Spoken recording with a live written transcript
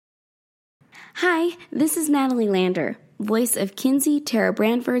Hi, this is Natalie Lander, voice of Kinsey, Tara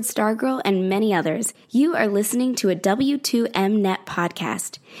Branford, Stargirl, and many others. You are listening to a W2M Net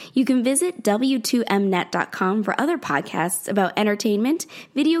podcast. You can visit W2Mnet.com for other podcasts about entertainment,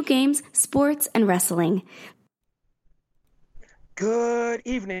 video games, sports, and wrestling. Good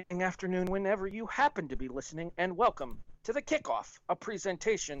evening, afternoon, whenever you happen to be listening, and welcome to the Kickoff, a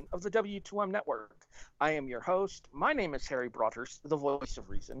presentation of the W2M Network. I am your host. My name is Harry Broadhurst, the voice of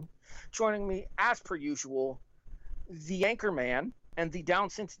reason. Joining me, as per usual, the anchor man and the down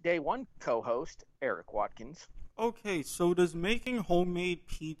since day one co-host, Erik Watkins. Okay, so does making homemade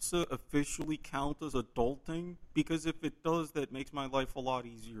pizza officially count as adulting? Because if it does, that makes my life a lot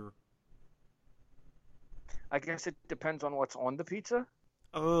easier. I guess it depends on what's on the pizza.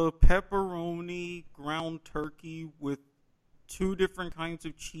 Pepperoni, ground turkey with 2 different kinds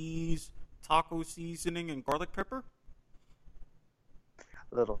of cheese, taco seasoning, and garlic pepper?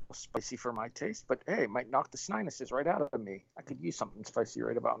 A little spicy for my taste, but hey, it might knock the sinuses right out of me. I could use something spicy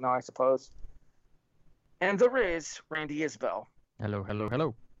right about now, I suppose. And there is Randy Isbelle. Hello, hello,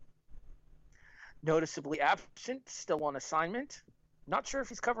 hello. Noticeably absent, still on assignment. Not sure if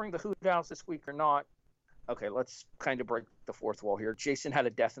he's covering the Hoot Owls this week or not. Okay, let's kind of break the fourth wall here. Jason had a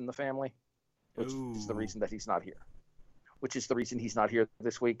death in the family, which is the reason that he's not here. Which is the reason he's not here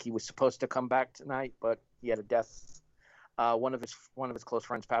this week. He was supposed to come back tonight, but he had a death. One of his close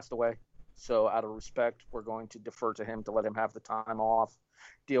friends passed away. So out of respect, we're going to defer to him to let him have the time off,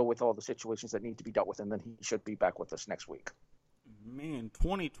 deal with all the situations that need to be dealt with, and then he should be back with us next week. Man,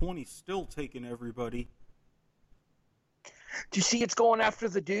 2020 still taking everybody. Do you see it's going after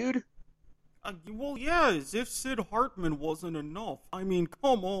the dude? Well, yeah, as if Sid Hartman wasn't enough. I mean,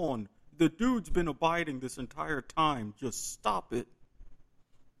 come on. The dude's been abiding this entire time. Just stop it.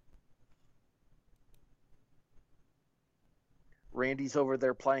 Randy's over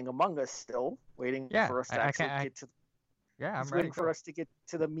there playing Among Us still, waiting for us to get to. Yeah, I'm ready. waiting for us to get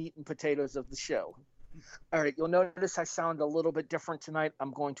to the meat and potatoes of the show. All right, you'll notice I sound a little bit different tonight.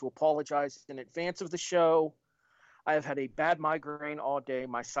 I'm going to apologize in advance of the show. I have had a bad migraine all day.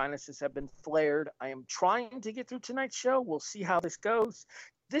 My sinuses have been flared. I am trying to get through tonight's show. We'll see how this goes.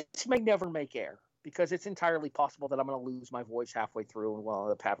 This may never make air because it's entirely possible that I'm going to lose my voice halfway through and we'll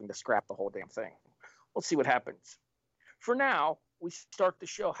end up having to scrap the whole damn thing. We'll see what happens. For now, we start the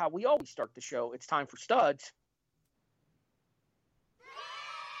show how we always start the show. It's time for studs.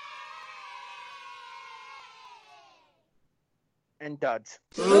 And duds.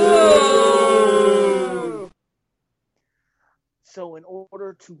 Ooh! So in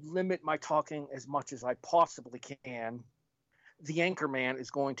order to limit my talking as much as I possibly can, the anchor man is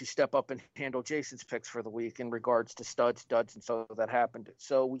going to step up and handle Jason's picks for the week in regards to studs, duds, and so that happened.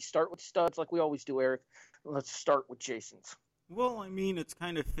 So we start with studs like we always do, Erik. Let's start with Jason's. Well, I mean, it's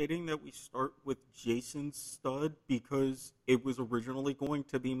kind of fitting that we start with Jason's stud because it was originally going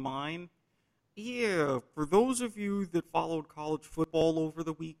to be mine. Yeah, for those of you that followed college football over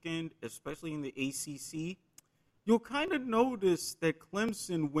the weekend, especially in the ACC, you'll kind of notice that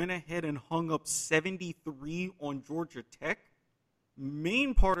Clemson went ahead and hung up 73 on Georgia Tech.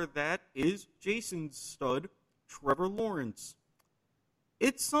 Main part of that is Jason's stud, Trevor Lawrence.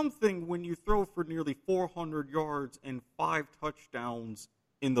 It's something when you throw for nearly 400 yards and 5 touchdowns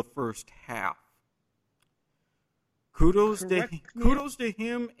in the first half. Kudos to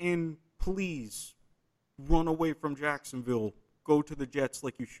him, and please run away from Jacksonville. Go to the Jets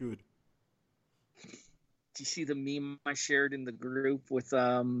like you should. Do you see the meme I shared in the group with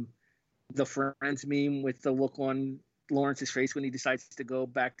the Friends meme with the look on Lawrence's face when he decides to go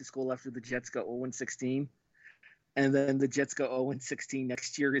back to school after the Jets go 0-16? And then the Jets go 0-16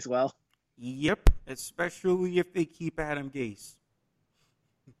 next year as well. Yep, especially if they keep Adam Gase.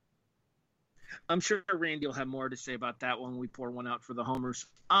 I'm sure Randy will have more to say about that when we pour one out for the homers.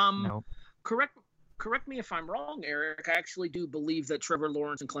 No. Correct me if I'm wrong, Erik. I actually do believe that Trevor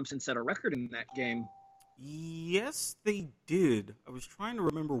Lawrence and Clemson set a record in that game. Yes, they did. I was trying to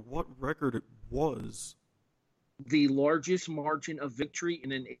remember what record it was. The largest margin of victory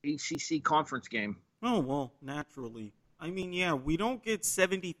in an ACC conference game. Oh, well, naturally. I mean, yeah, we don't get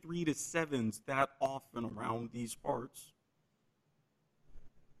 73-7s that often around these parts.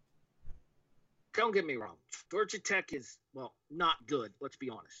 Don't get me wrong. Georgia Tech is, well, not good, let's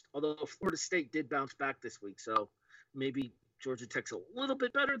be honest. Although Florida State did bounce back this week, so maybe Georgia Tech's a little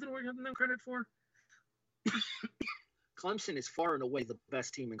bit better than we're giving them credit for. Clemson is far and away the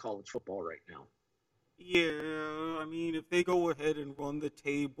best team in college football right now. Yeah, I mean, if they go ahead and run the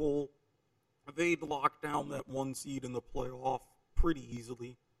table, they'd lock down that 1 seed in the playoff pretty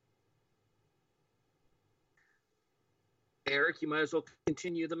easily. Eric, you might as well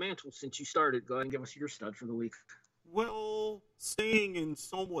continue the mantle since you started. Go ahead and give us your stud for the week. Well, staying in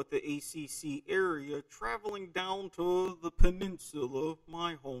somewhat the ACC area, traveling down to the peninsula,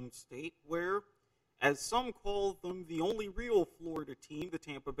 my home state, where, as some call them, the only real Florida team, the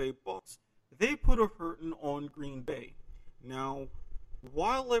Tampa Bay Bucks, they put a hurtin' on Green Bay. Now,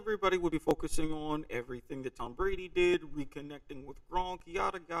 while everybody would be focusing on everything that Tom Brady did, reconnecting with Gronk,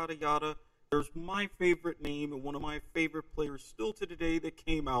 yada, yada, yada, there's my favorite name and one of my favorite players still to today that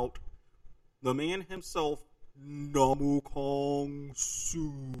came out, the man himself, Namukong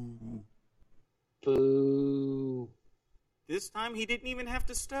Su. Boo. This time he didn't even have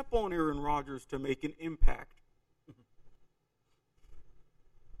to step on Aaron Rodgers to make an impact.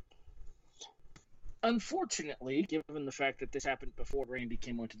 Unfortunately, given the fact that this happened before Randy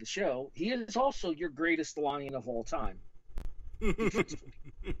came onto the show, he is also your greatest Lion of all time.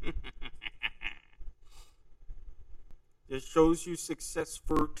 This shows you success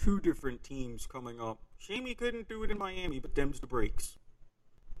for two different teams coming up. Shame he couldn't do it in Miami, but them's the breaks.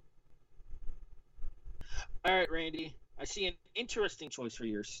 All right, Randy. I see an interesting choice for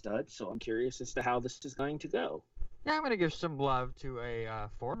your stud, so I'm curious as to how this is going to go. Yeah, I'm going to give some love to a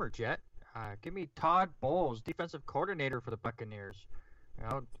former Jet. Give me Todd Bowles, defensive coordinator for the Buccaneers. You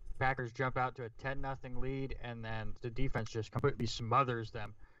know, Packers jump out to a 10-0 lead, and then the defense just completely smothers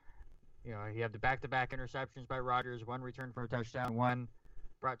them. You know, you have the back-to-back interceptions by Rodgers, one return for a touchdown, one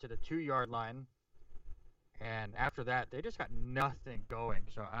brought to the 2-yard line. And after that, they just got nothing going.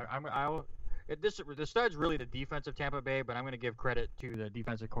 So the stud's really the defense of Tampa Bay, but I'm going to give credit to the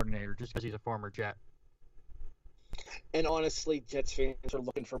defensive coordinator just because he's a former Jet. And honestly, Jets fans are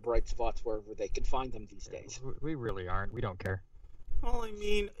looking for bright spots wherever they can find them these days. We really aren't. We don't care. Well, I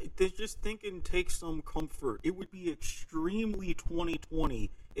mean, they just think and take some comfort. It would be extremely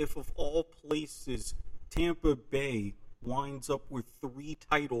 2020 if, of all places, Tampa Bay winds up with 3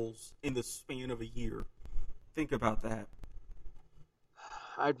 titles in the span of a year. Think about that.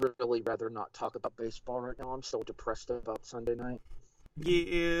 I'd really rather not talk about baseball right now. I'm so depressed about Sunday night.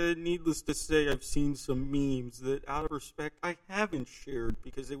 Yeah, needless to say, I've seen some memes that, out of respect, I haven't shared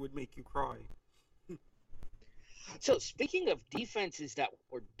because it would make you cry. So, speaking of defenses that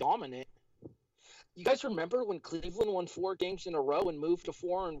were dominant, you guys remember when Cleveland won 4 games in a row and moved to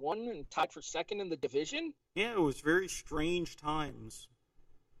 4-1 and tied for second in the division? Yeah, it was very strange times.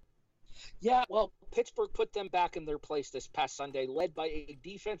 Yeah, well, Pittsburgh put them back in their place this past Sunday, led by a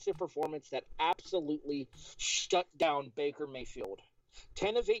defensive performance that absolutely shut down Baker Mayfield.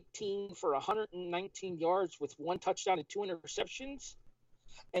 10 of 18 for 119 yards with 1 touchdown and 2 interceptions,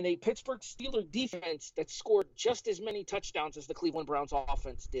 and a Pittsburgh Steelers defense that scored just as many touchdowns as the Cleveland Browns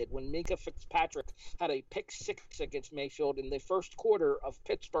offense did when Minka Fitzpatrick had a pick 6 against Mayfield in the first quarter of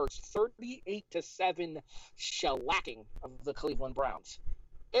Pittsburgh's 38-7 shellacking of the Cleveland Browns.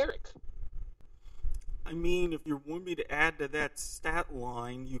 Eric. I mean, if you want me to add to that stat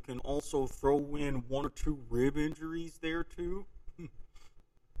line, you can also throw in 1 or 2 rib injuries there too.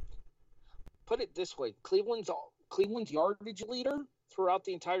 Put it this way, Cleveland's yardage leader throughout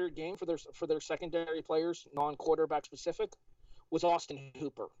the entire game for their secondary players, non-quarterback specific, was Austin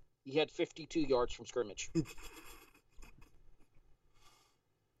Hooper. He had 52 yards from scrimmage.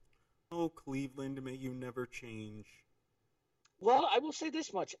 Oh, Cleveland, may you never change. Well, I will say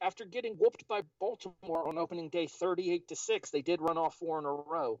this much. After getting whooped by Baltimore on opening day 38-6, they did run off 4 in a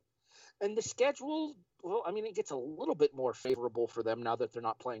row. And the schedule, well, I mean, it gets a little bit more favorable for them now that they're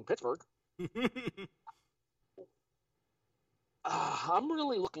not playing Pittsburgh. I'm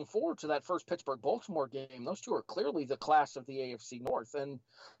really looking forward to that first Pittsburgh-Baltimore game. Those two are clearly the class of the AFC North. And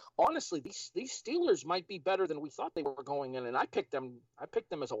honestly, these Steelers might be better than we thought they were going in. And I picked them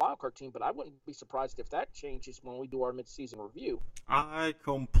as a wildcard team, but I wouldn't be surprised if that changes when we do our midseason review. I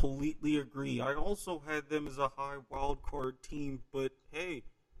completely agree. I also had them as a high wildcard team, but hey,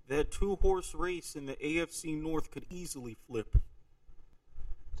 that 2-horse race in the AFC North could easily flip.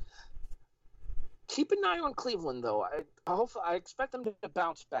 Keep an eye on Cleveland, though. I expect them to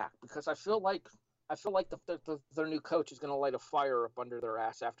bounce back because I feel like their new coach is going to light a fire up under their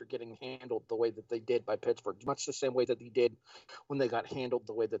ass after getting handled the way that they did by Pittsburgh, much the same way that they did when they got handled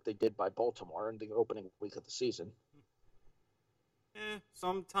the way that they did by Baltimore in the opening week of the season.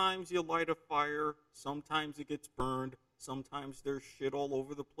 Sometimes you light a fire, sometimes it gets burned, sometimes there's shit all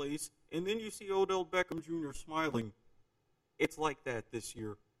over the place, and then you see Odell Beckham Jr. smiling. It's like that this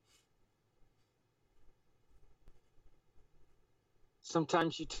year.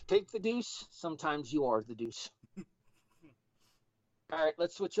 Sometimes you take the deuce, sometimes you are the deuce. All right,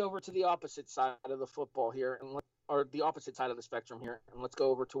 let's switch over to the opposite side of the football here, or the opposite side of the spectrum here, and let's go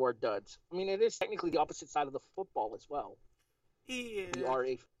over to our duds. I mean, it is technically the opposite side of the football as well. Yeah. We are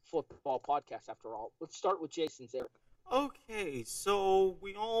a football podcast, after all. Let's start with Jason's, Eric. Okay, so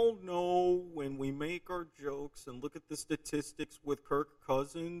we all know when we make our jokes and look at the statistics with Kirk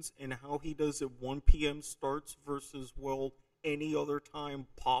Cousins and how he does at 1 p.m. starts versus, well, any other time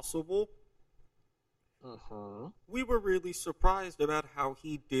possible. We were really surprised about how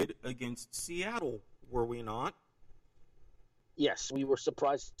he did against Seattle, were we not? Yes, we were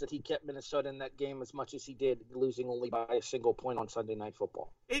surprised that he kept Minnesota in that game as much as he did, losing only by a single point on Sunday Night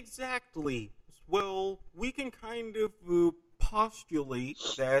Football. Exactly. Well, we can kind of postulate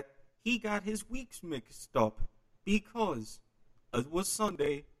that he got his weeks mixed up because it was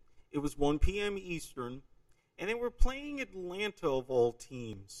Sunday, it was 1 p.m. Eastern, and they were playing Atlanta of all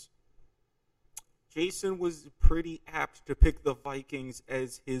teams. Jason was pretty apt to pick the Vikings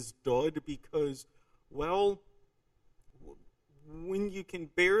as his dud because, well, when you can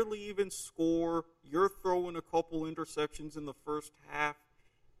barely even score, you're throwing a couple interceptions in the first half,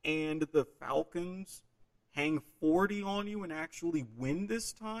 and the Falcons hang 40 on you and actually win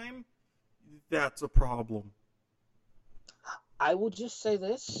this time, that's a problem. I will just say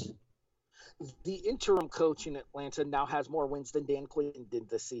this. The interim coach in Atlanta now has more wins than Dan Quinn did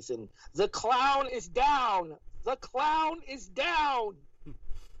this season. The clown is down. The clown is down.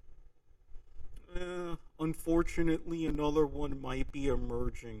 Unfortunately, another one might be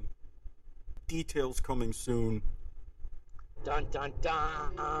emerging. Details coming soon. Dun, dun,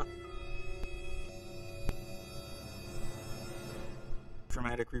 dun.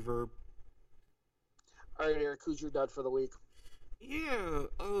 Dramatic reverb. All right, Eric, who's your dud for the week? Yeah,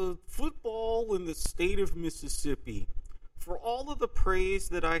 football in the state of Mississippi. For all of the praise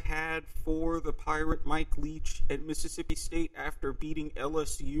that I had for the Pirate Mike Leach at Mississippi State after beating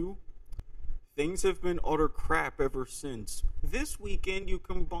LSU, things have been utter crap ever since. This weekend, you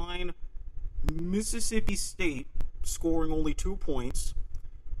combine Mississippi State scoring only 2 points,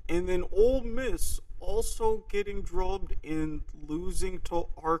 and then Ole Miss also getting drubbed and losing to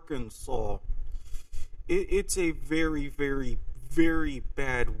Arkansas. It's a very, very, very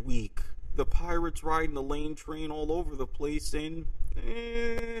bad week. The Pirates riding the lane train all over the place, and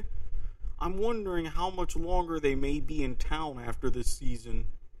I'm wondering how much longer they may be in town after this season.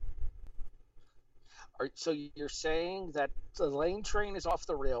 So you're saying that the lane train is off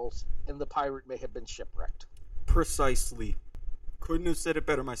the rails and the Pirate may have been shipwrecked? Precisely. Couldn't have said it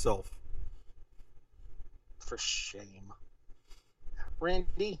better myself. For shame.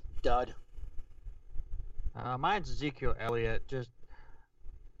 Randy, dud. Mine's Ezekiel Elliott. Just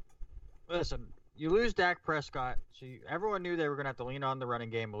listen, you lose Dak Prescott, so everyone knew they were going to have to lean on the running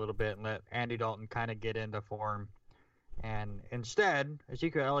game a little bit and let Andy Dalton kind of get into form. And instead,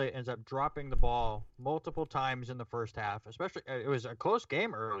 Ezekiel Elliott ends up dropping the ball multiple times in the first half. Especially, it was a close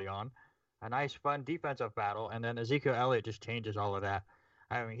game early on, a nice, fun defensive battle, and then Ezekiel Elliott just changes all of that.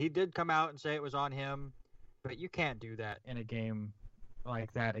 I mean, he did come out and say it was on him, but you can't do that in a game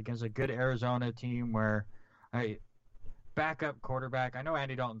like that against a good Arizona team where backup quarterback. I know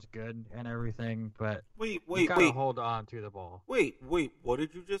Andy Dalton's good and everything, but you gotta hold on to the ball. Wait, what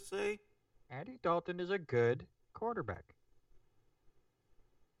did you just say? Andy Dalton is a good quarterback.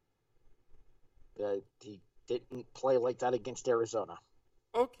 He didn't play like that against Arizona.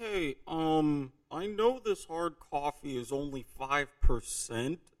 Okay, I know this hard coffee is only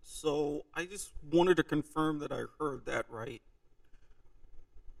 5%, so I just wanted to confirm that I heard that right.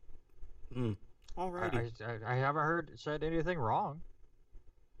 Alrighty. I haven't said anything wrong.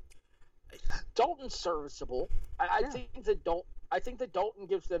 Dalton's serviceable. I think that Dalton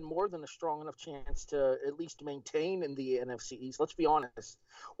gives them more than a strong enough chance to at least maintain in the NFC East. Let's be honest.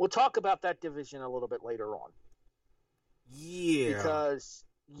 We'll talk about that division a little bit later on. Yeah. Because,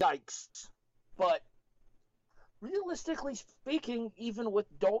 yikes. But realistically speaking, even with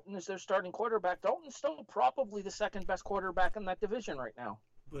Dalton as their starting quarterback, Dalton's still probably the second best quarterback in that division right now.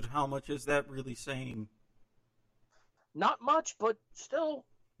 But how much is that really saying? Not much, but still.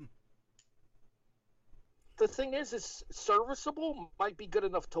 The thing is serviceable, might be good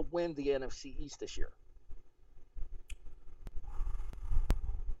enough to win the NFC East this year.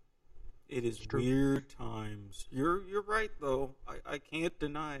 It is weird times. You're right, though. I can't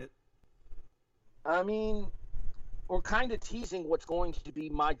deny it. I mean, we're kind of teasing what's going to be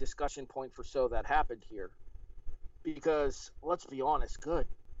my discussion point for So That Happened here. Because, let's be honest, good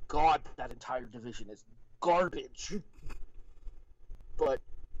God, that entire division is garbage. But,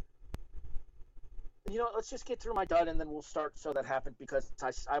 let's just get through my dud and then we'll start So That Happened, because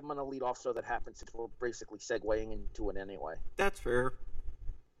I'm going to lead off So That Happened since we're basically segueing into it anyway. That's fair.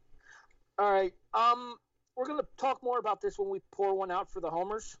 All right. We're going to talk more about this when we pour one out for the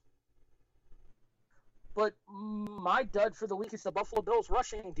homers. But my dud for the week is the Buffalo Bills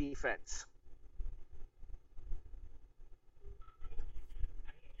rushing defense.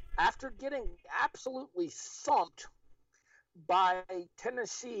 After getting absolutely thumped by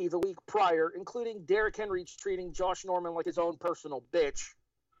Tennessee the week prior, including Derrick Henry treating Josh Norman like his own personal bitch,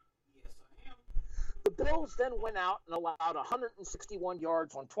 Yes, I am. the Bills then went out and allowed 161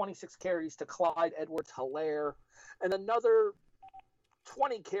 yards on 26 carries to Clyde Edwards-Helaire and another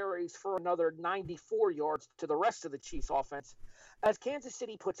 20 carries for another 94 yards to the rest of the Chiefs offense, as Kansas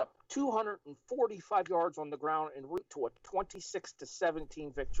City puts up 245 yards on the ground en route to a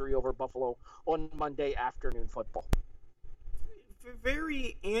 26-17 victory over Buffalo on Monday Afternoon Football.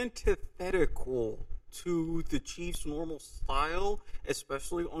 Very antithetical to the Chiefs' normal style,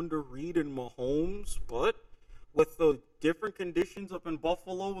 especially under Reed and Mahomes, but with the different conditions up in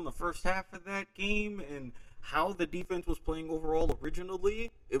Buffalo in the first half of that game and how the defense was playing overall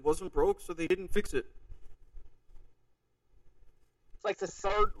originally, it wasn't broke, so they didn't fix it. It's like the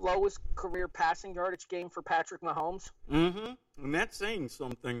third lowest career passing yardage game for Patrick Mahomes. Mm-hmm. And that's saying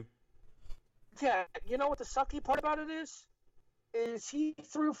something. Yeah, you know what the sucky part about it is? Is he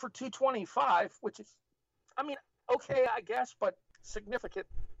threw for 225, which is, I mean, okay, I guess, but significant.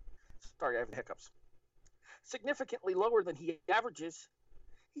 Sorry, I have hiccups. Significantly lower than he averages.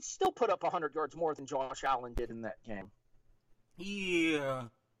 He still put up 100 yards more than Josh Allen did in that game. Yeah,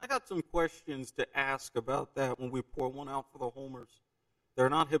 I got some questions to ask about that when we pour one out for the homers. They're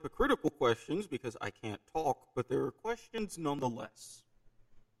not hypocritical questions because I can't talk, but they're questions nonetheless.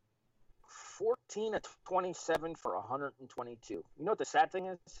 14 of 27 for 122. You know what the sad thing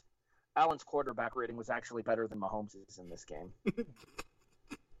is? Allen's quarterback rating was actually better than Mahomes's in this game.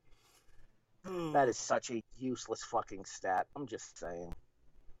 That is such a useless fucking stat. I'm just saying.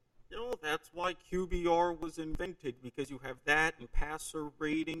 You know, that's why QBR was invented, because you have that and passer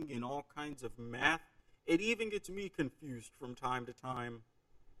rating and all kinds of math. It even gets me confused from time to time.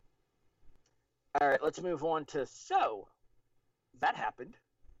 All right, let's move on to so. That happened.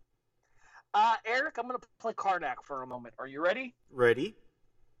 Eric, I'm going to play Karnak for a moment. Are you ready? Ready?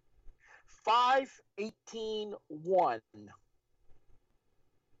 5-18-1.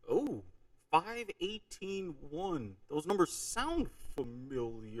 Oh, 5-18-1. Those numbers sound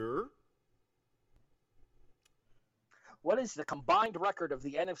familiar. What is the combined record of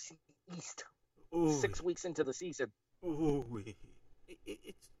the NFC East Ooh. 6 weeks into the season? Ooh.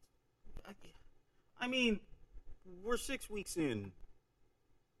 I mean, we're 6 weeks in.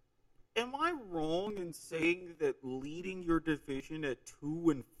 Am I wrong in saying that leading your division at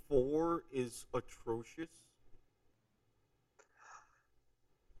 2-4 is atrocious?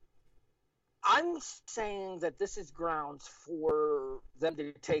 I'm saying that this is grounds for them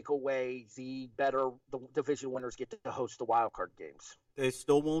to take away the division winners get to host the wild card games. They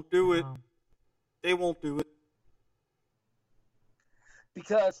still won't do it. They won't do it.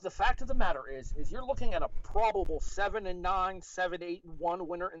 Because the fact of the matter is you're looking at a probable 7-9, 7-8-1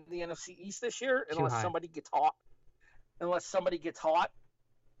 winner in the NFC East this year, unless somebody gets hot. And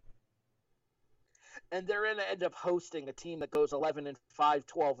they're going to end up hosting a team that goes 11-5,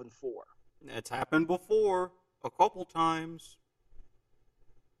 12-4. It's happened before, a couple times.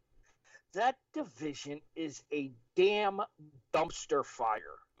 That division is a damn dumpster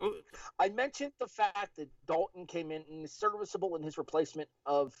fire. I mentioned the fact that Dalton came in and is serviceable in his replacement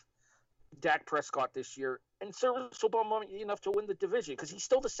of Dak Prescott this year, and serviceable enough to win the division because he's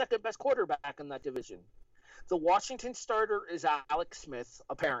still the second best quarterback in that division. The Washington starter is Alex Smith,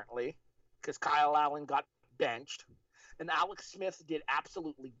 apparently, because Kyle Allen got benched. And Alex Smith did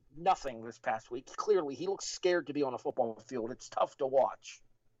absolutely nothing this past week. Clearly, he looks scared to be on a football field. It's tough to watch.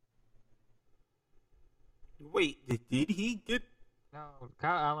 Wait, did he get... No,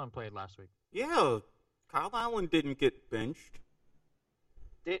 Kyle Allen played last week. Yeah, Kyle Allen didn't get benched.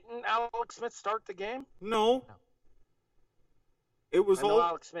 Didn't Alex Smith start the game? No. It was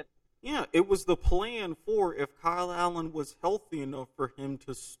Alex Smith. Yeah, it was the plan for if Kyle Allen was healthy enough for him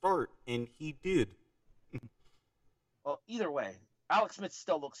to start, and he did. Well, either way, Alex Smith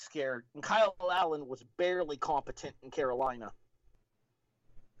still looks scared, and Kyle Allen was barely competent in Carolina.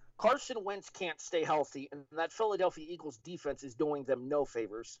 Carson Wentz can't stay healthy, and that Philadelphia Eagles defense is doing them no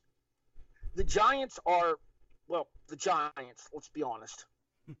favors. The Giants are, well, the Giants, let's be honest.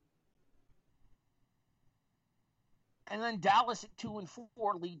 And then Dallas at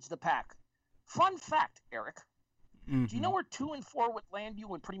 2-4 leads the pack. Fun fact, Eric. Mm-hmm. Do you know where 2-4 would land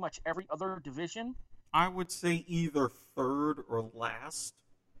you in pretty much every other division? I would say either third or last.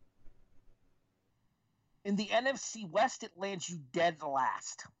 In the NFC West, it lands you dead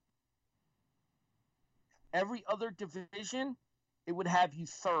last. Every other division, it would have you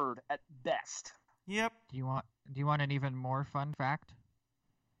third at best. Yep. Do you want an even more fun fact?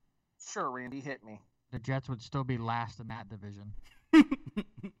 Sure, Randy, hit me. The Jets would still be last in that division.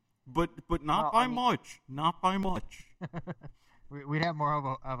 but not by much. Not by much. We'd have more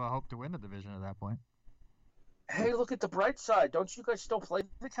of a hope to win the division at that point. Hey, look at the bright side. Don't you guys still play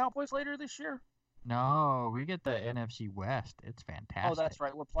the Cowboys later this year? No, we get the NFC West. It's fantastic. Oh, that's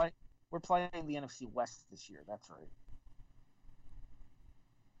right. We're playing the NFC West this year. That's right.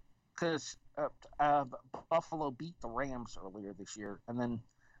 Because Buffalo beat the Rams earlier this year, and then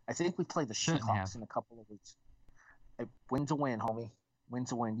I think we play the Seahawks in a couple of weeks. Win's a win, homie.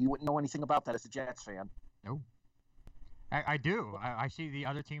 Win's a win. You wouldn't know anything about that as a Jets fan. No. I do. I see the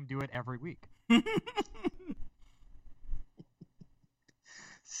other team do it every week.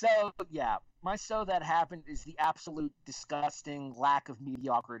 So, yeah, my So That Happened is the absolute disgusting lack of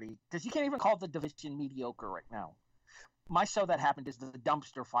mediocrity. Because you can't even call the division mediocre right now. My So That Happened is the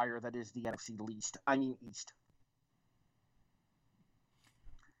dumpster fire that is the NFC East.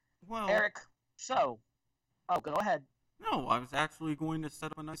 Well, Eric, go ahead. No, I was actually going to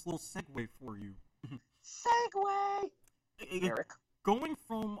set up a nice little segue for you. Segue! Eric. Going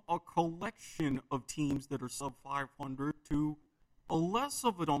from a collection of teams that are sub 500 to a less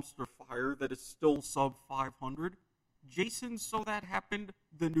of a dumpster fire that is still sub 500, Jason, So That Happened,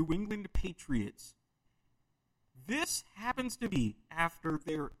 the New England Patriots. This happens to be after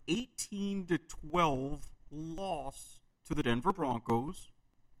their 18-12 loss to the Denver Broncos.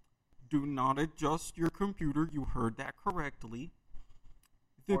 Do not adjust your computer. You heard that correctly.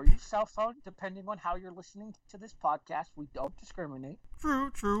 Or your cell phone, depending on how you're listening to this podcast. We don't discriminate.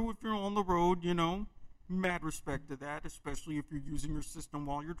 True. If you're on the road, mad respect to that, especially if you're using your system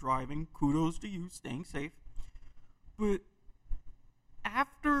while you're driving. Kudos to you, staying safe. But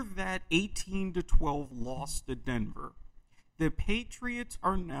after that 18-12 loss to Denver, the Patriots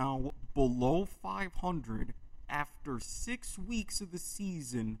are now below 500 after 6 weeks of the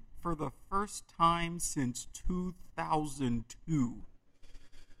season for the first time since 2002.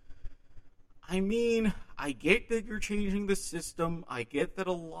 I mean, I get that you're changing the system. I get that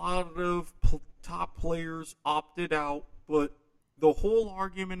a lot of top players opted out, but the whole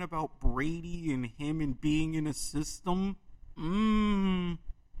argument about Brady and him and being in a system, kind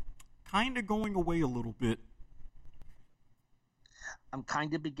of going away a little bit. I'm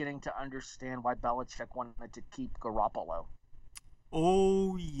kind of beginning to understand why Belichick wanted to keep Garoppolo.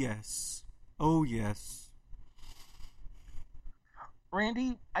 Oh, yes.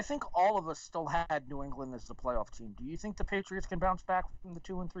 Randy, I think all of us still had New England as the playoff team. Do you think the Patriots can bounce back from the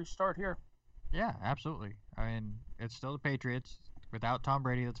 2-3 start here? Yeah, absolutely. I mean, it's still the Patriots. Without Tom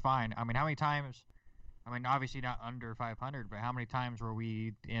Brady, that's fine. I mean, how many times, obviously not under 500, but how many times were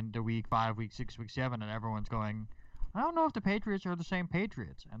we into week 5, week 6, week 7, and everyone's going, I don't know if the Patriots are the same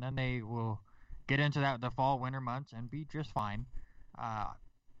Patriots. And then they will get into the fall, winter months and be just fine.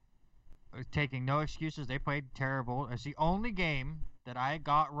 Taking no excuses, they played terrible. It's the only game that I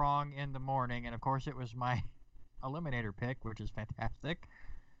got wrong in the morning, and of course it was my eliminator pick, which is fantastic.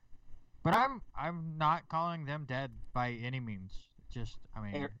 But I'm not calling them dead by any means. Just,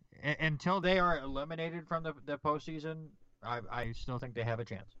 until they are eliminated from the postseason, I still think they have a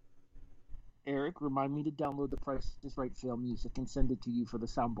chance. Eric, remind me to download the Price is Right film music and send it to you for the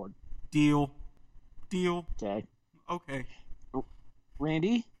soundboard. Deal. Okay.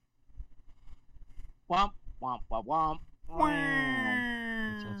 Randy? Womp, womp, womp, womp.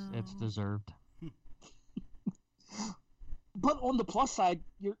 It's deserved. But on the plus side,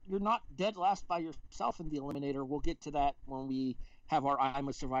 you're not dead last by yourself in the eliminator. We'll get to that when we have our I'm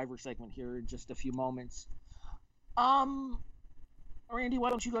a Survivor segment here in just a few moments. Randy, why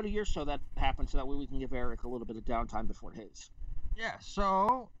don't you go to your So That Happened so that way we can give Eric a little bit of downtime before his. Yeah,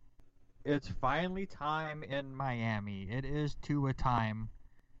 so it's finally time in Miami. It is Tua time,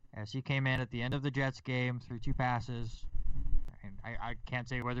 as he came in at the end of the Jets game, threw 2 passes. And I can't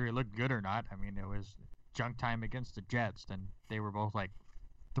say whether he looked good or not. I mean, it was junk time against the Jets, and they were both like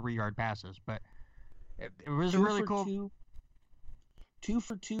 3-yard passes. But it was really cool. 2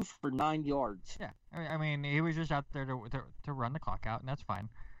 for 2 for 9 yards. Yeah, I mean, he was just out there to run the clock out, and that's fine.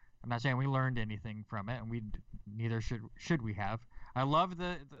 I'm not saying we learned anything from it, and neither should we have. I love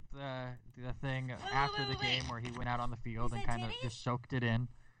the thing after the game where he went out on the field and kind of just soaked it in.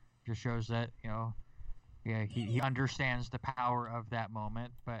 Just shows that he understands the power of that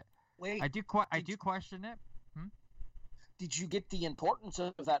moment. But wait, I do question it. Did you get the importance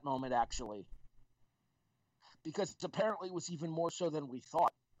of that moment actually? Because apparently it was even more so than we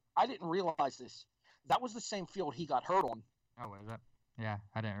thought. I didn't realize this. That was the same field he got hurt on. Oh, was it? Yeah,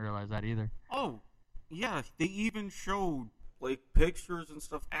 I didn't realize that either. Oh, yeah, they even showed like pictures and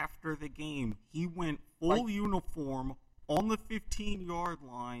stuff after the game. He went full uniform on the 15-yard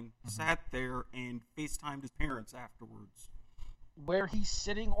line, sat there, and FaceTimed his parents afterwards. Where he's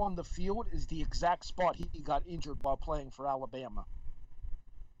sitting on the field is the exact spot he got injured while playing for Alabama.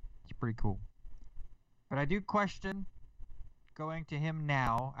 It's pretty cool. But I do question going to him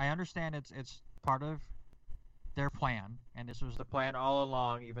now. I understand it's part of their plan, and this was the plan all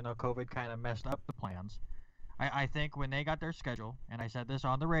along, even though COVID kind of messed up the plans. I think when they got their schedule, and I said this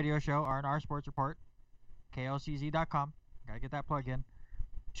on the radio show, R&R Sports Report, klcz.com, got to get that plug in.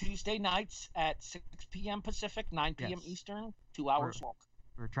 Tuesday nights at 6 p.m. Pacific, 9 p.m. Eastern, 2 hours long.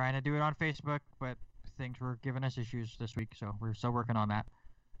 We're trying to do it on Facebook, but things were giving us issues this week, so we're still working on that.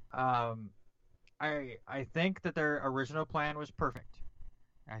 I think that their original plan was perfect.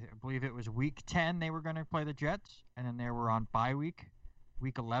 I believe it was week 10 they were going to play the Jets, and then they were on bye week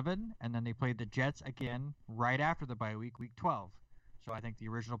 11, and then they played the Jets again right after the bye week 12. So I think the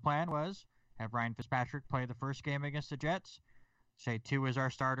original plan was have Ryan Fitzpatrick play the first game against the Jets, say Tua is our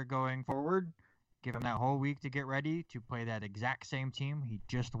starter going forward, give him that whole week to get ready to play that exact same team he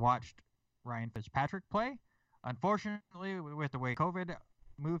just watched Ryan Fitzpatrick play. Unfortunately, with the way COVID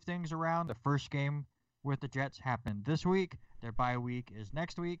moved things around, the first game with the Jets happened this week. Their bye week is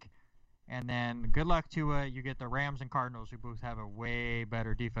next week. And then good luck to you get the Rams and Cardinals, who both have a way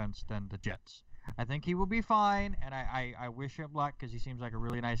better defense than the Jets. I think he will be fine, and I wish him luck because he seems like a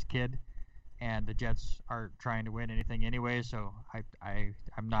really nice kid. And the Jets are trying to win anything anyway, so I'm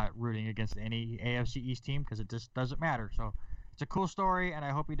not rooting against any AFC East team because it just doesn't matter. So it's a cool story, and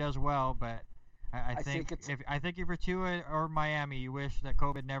I hope he does well. But I think if you're Tua or Miami, you wish that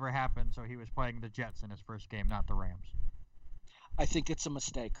COVID never happened, so he was playing the Jets in his first game, not the Rams. I think it's a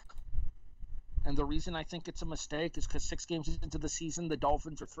mistake. And the reason I think it's a mistake is because 6 games into the season, the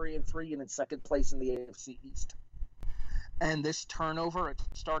Dolphins are 3-3 and in second place in the AFC East. And this turnover at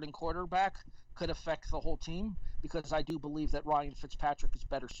starting quarterback could affect the whole team because I do believe that Ryan Fitzpatrick is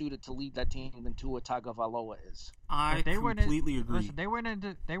better suited to lead that team than Tua Tagovailoa is. I completely agree. Listen, they went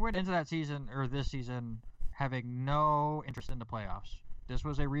into that season or this season having no interest in the playoffs. This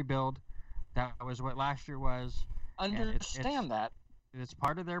was a rebuild. That was what last year was. Understand that. It's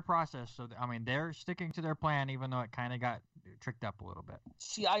part of their process. So, I mean, they're sticking to their plan, even though it kind of got tricked up a little bit.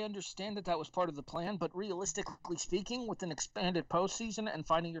 See, I understand that was part of the plan, but realistically speaking, with an expanded postseason and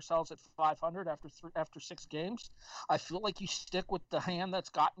finding yourselves at 500 after 6 games, I feel like you stick with the hand that's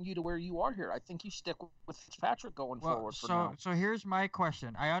gotten you to where you are here. I think you stick with Fitzpatrick going forward for now. So here's my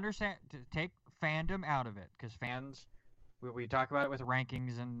question. I understand to take fandom out of it, because fans, we talk about it with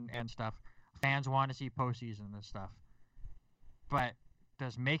rankings and stuff. Fans want to see postseason and stuff. But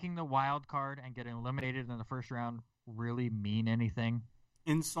does making the wild card and getting eliminated in the first round really mean anything?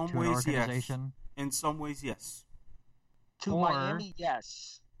 In some ways, yes. In some ways, yes. To Miami,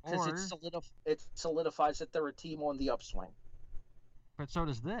 yes. Because it solidifies that they're a team on the upswing. But so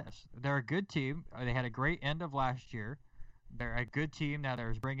does this. They're a good team. They had a great end of last year. They're a good team now.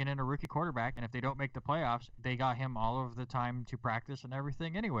 They're bringing in a rookie quarterback, and if they don't make the playoffs, they got him all of the time to practice and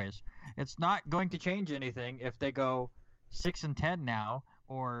everything anyways. It's not going to change anything if they go 6-10 now,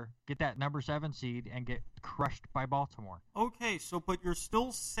 or get that number 7 seed and get crushed by Baltimore. Okay, but you're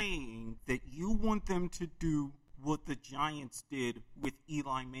still saying that you want them to do what the Giants did with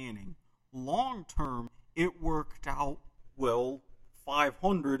Eli Manning. Long term, it worked out well,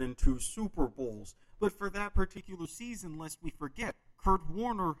 502 Super Bowls. But for that particular season, lest we forget, Kurt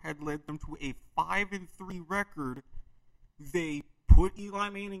Warner had led them to a 5-3 record. They put Eli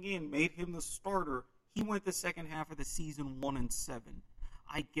Manning in, made him the starter. He went the second half of the season 1-7.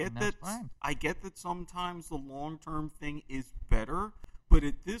 I get that sometimes the long-term thing is better, but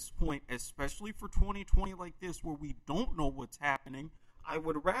at this point, especially for 2020 like this, where we don't know what's happening, I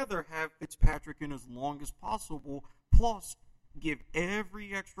would rather have Fitzpatrick in as long as possible, plus give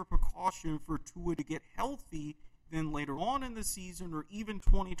every extra precaution for Tua to get healthy, then later on in the season or even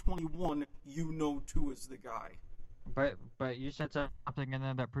 2021, Tua's the guy. But you said something in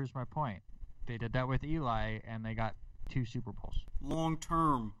there that proves my point. They did that with Eli, and they got 2 Super Bowls. Long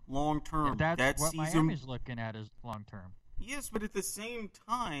term. And that's what Miami's looking at as long term. Yes, but at the same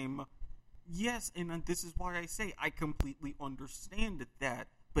time, yes, and this is why I say I completely understand that.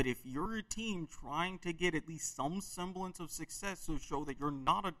 But if you're a team trying to get at least some semblance of success to show that you're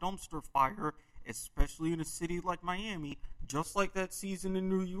not a dumpster fire, especially in a city like Miami, just like that season in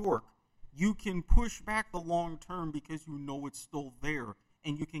New York, you can push back the long term because it's still there.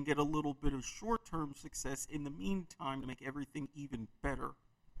 And you can get a little bit of short-term success in the meantime to make everything even better.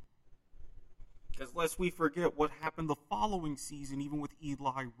 Because lest we forget, what happened the following season, even with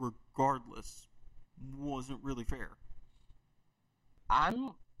Eli regardless, wasn't really fair.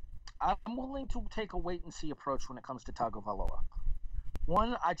 I'm willing to take a wait-and-see approach when it comes to Tagovailoa.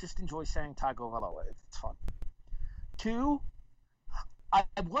 One, I just enjoy saying Tagovailoa. It's fun. Two, I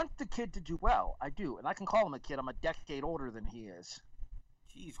want the kid to do well. I do. And I can call him a kid. I'm a decade older than he is.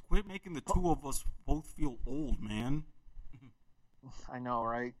 Jeez, quit making the two of us both feel old, man. I know,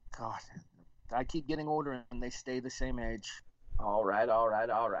 right? God, I keep getting older and they stay the same age. All right.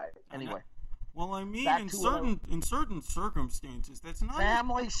 Anyway. Well, I mean, in certain circumstances, that's not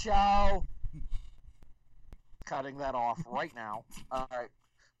family show. Cutting that off right now. All right.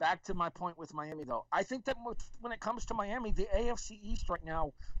 Back to my point with Miami, though. I think that when it comes to Miami, the AFC East right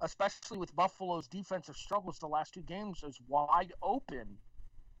now, especially with Buffalo's defensive struggles the last two games, is wide open.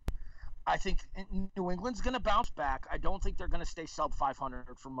 I think New England's going to bounce back. I don't think they're going to stay sub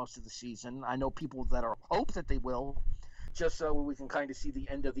 500 for most of the season. I know people that hope that they will, just so we can kind of see the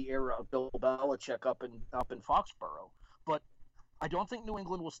end of the era of Bill Belichick up in Foxborough. But I don't think New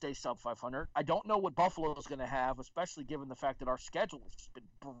England will stay sub 500. I don't know what Buffalo is going to have, especially given the fact that our schedule has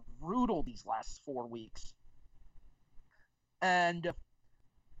been brutal these last 4 weeks. And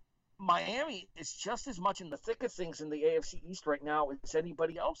Miami is just as much in the thick of things in the AFC East right now as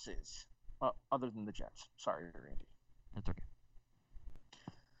anybody else is, other than the Jets. Sorry, Randy. That's okay.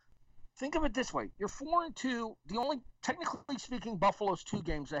 Think of it this way. You're 4-2. The only, technically speaking, Buffalo's 2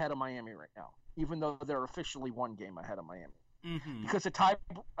 games ahead of Miami right now, even though they're officially 1 game ahead of Miami. Mm-hmm. Because a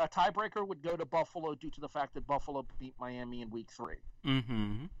tiebreaker would go to Buffalo due to the fact that Buffalo beat Miami in Week 3.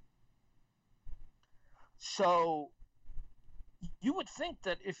 Mm-hmm. So you would think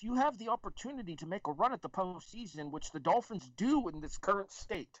that if you have the opportunity to make a run at the postseason, which the Dolphins do in this current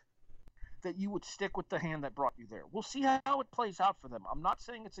state, that you would stick with the hand that brought you there. We'll see how it plays out for them. I'm not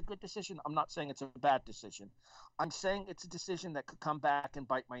saying it's a good decision. I'm not saying it's a bad decision. I'm saying it's a decision that could come back and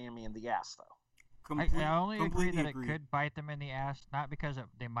bite Miami in the ass, though. I only agree that it could bite them in the ass, not because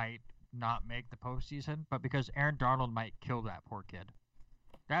they might not make the postseason, but because Aaron Donald might kill that poor kid.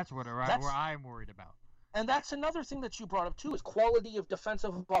 That's where I'm worried about. And that's another thing that you brought up, too, is quality of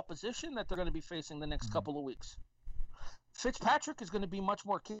defensive opposition that they're going to be facing the next couple of weeks. Fitzpatrick is going to be much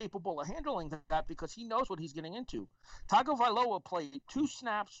more capable of handling that because he knows what he's getting into. Tagovailoa played 2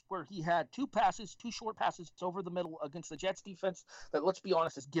 snaps where he had 2 short passes over the middle against the Jets defense that, let's be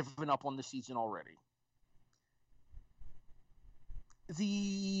honest, has given up on the season already.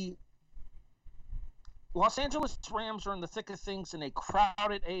 The Los Angeles Rams are in the thick of things in a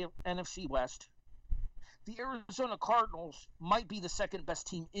crowded NFC West. The Arizona Cardinals might be the second best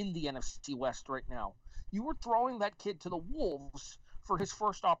team in the NFC West right now. You were throwing that kid to the wolves for his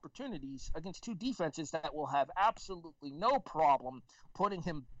first opportunities against 2 defenses that will have absolutely no problem putting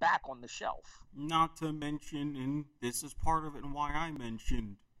him back on the shelf. Not to mention, and this is part of it and why I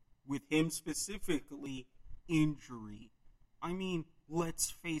mentioned, with him specifically, injury. I mean, let's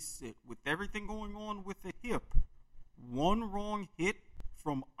face it, with everything going on with the hip, one wrong hit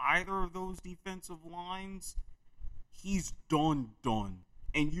from either of those defensive lines, he's done.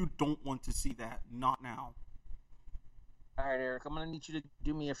 And you don't want to see that. Not now. All right, Eric. I'm going to need you to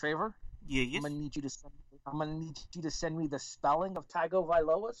do me a favor. Yeah, yes. I'm going to need you to send me the spelling of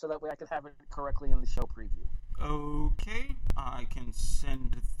Tagovailoa so that way I can have it correctly in the show preview. Okay, I can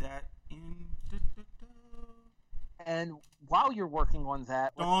send that in. And while you're working on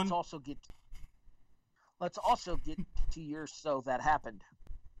that, Done. let's also get to your So That Happened.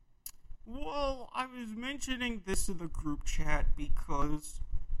 Well, I was mentioning this in the group chat because,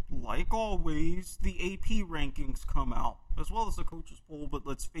 like always, the AP rankings come out, as well as the coaches poll, but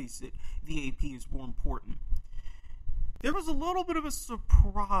let's face it, the AP is more important. There was a little bit of a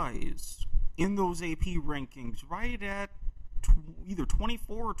surprise in those AP rankings, right at either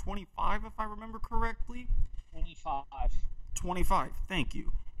 24 or 25, if I remember correctly. 25, thank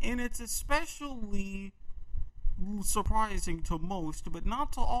you. And it's especially surprising to most, but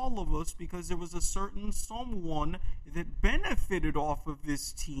not to all of us, because there was a certain someone that benefited off of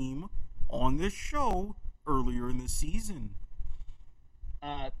this team on this show earlier in the season.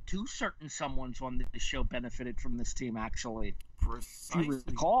 2 certain someones on the show benefited from this team, actually. Precisely.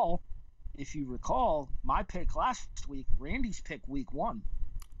 If you recall, my pick last week, Randy's pick week 1.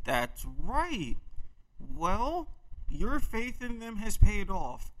 That's right. Well, your faith in them has paid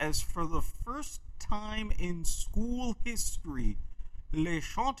off, as for the first time in school history, Les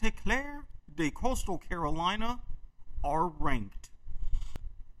Chanticleers de Coastal Carolina are ranked.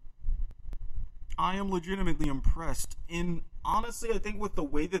 I am legitimately impressed. And honestly, I think with the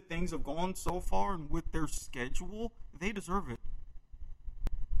way that things have gone so far and with their schedule, they deserve it.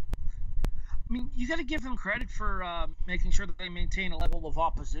 I mean, you got to give them credit for making sure that they maintain a level of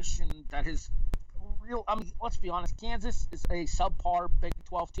opposition that has let's be honest. Kansas is a subpar Big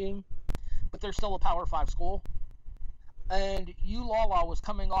 12 team, but they're still a Power 5 school. And ULala was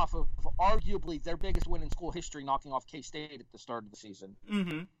coming off of arguably their biggest win in school history, knocking off K-State at the start of the season.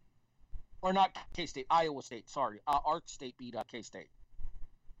 Mm-hmm. Or not K-State, Iowa State, sorry. Ark State beat K-State.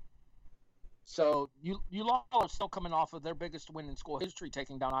 So ULala is still coming off of their biggest win in school history,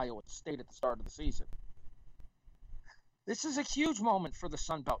 taking down Iowa State at the start of the season. This is a huge moment for the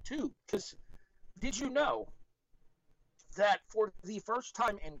Sun Belt, too, because did you know that for the first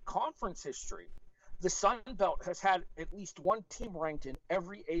time in conference history, the Sun Belt has had at least one team ranked in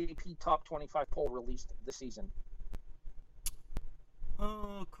every AP Top 25 poll released this season?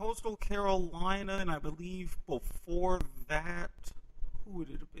 Coastal Carolina, and I believe before that, who would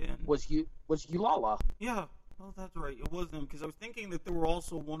it have been? Was ULala. Yeah, oh, that's right. It was them, because I was thinking that there were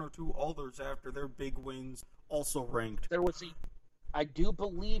also one or two others after their big wins also ranked. I do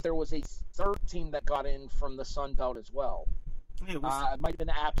believe there was a third team that got in from the Sun Belt as well. Yeah, it might have been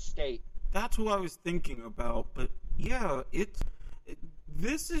App State. That's who I was thinking about, but yeah,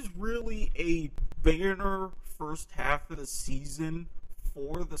 this is really a banner first half of the season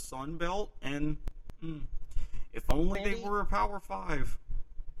for the Sun Belt, and if only they were a Power 5.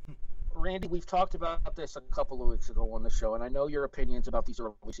 Randy, we've talked about this a couple of weeks ago on the show, and I know your opinions about these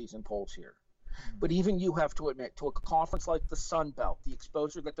early season polls here. But even you have to admit, to a conference like the Sun Belt, the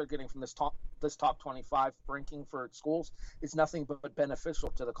exposure that they're getting from this top 25 ranking for schools is nothing but beneficial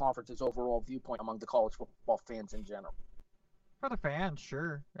to the conference's overall viewpoint among the college football fans in general. For the fans,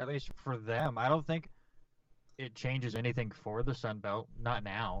 sure. At least for them. I don't think it changes anything for the Sun Belt. Not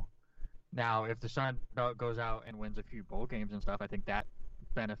now. Now, if the Sun Belt goes out and wins a few bowl games and stuff, I think that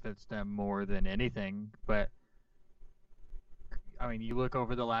benefits them more than anything. But, I mean, you look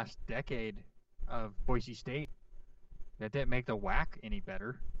over the last decade of Boise State, that didn't make the WAC any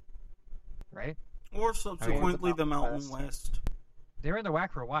better, right? Or subsequently the Mountain West. They were in the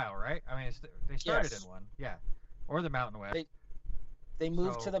WAC for a while, right? I mean, they started in one, yeah. Or the Mountain West. They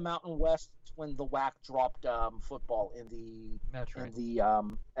moved to the Mountain West when the WAC dropped football in the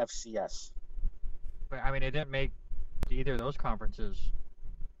FCS. But I mean, it didn't make either of those conferences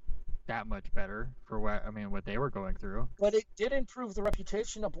that much better for what they were going through. But it did improve the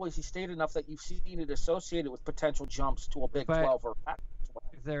reputation of Boise State enough that you've seen it associated with potential jumps to a Big 12 or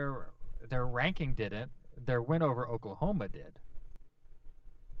Pac-12. Their ranking didn't. Their win over Oklahoma did.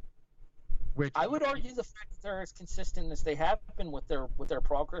 Which I would argue the fact that they're as consistent as they have been with their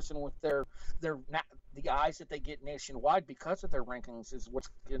progress and with the eyes that they get nationwide because of their rankings is what's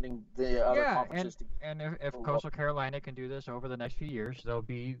getting the other conferences to. And if Coastal Carolina can do this over the next few years, they'll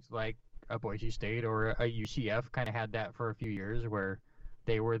be like a Boise State or a UCF. Kind of had that for a few years where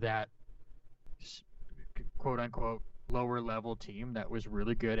they were that quote unquote lower level team that was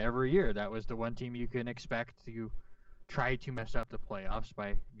really good every year. That was the one team you can expect to try to mess up the playoffs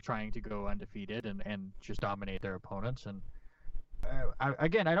by trying to go undefeated and just dominate their opponents. And I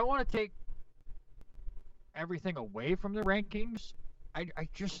don't want to take everything away from the rankings. I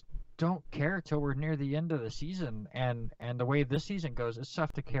just don't care till we're near the end of the season. And the way this season goes, it's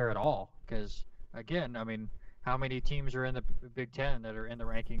tough to care at all. Because, again, I mean, how many teams are in the Big Ten that are in the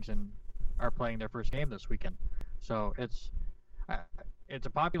rankings and are playing their first game this weekend? So it's a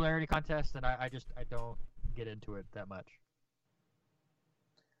popularity contest, and I don't get into it that much.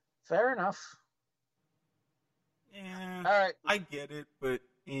 Fair enough. Yeah, all right. I get it, but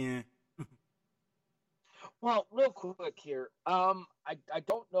Well, real quick here. I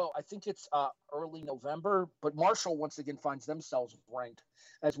don't know. I think it's early November, but Marshall once again finds themselves ranked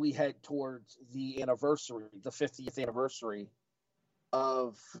as we head towards the anniversary, the 50th anniversary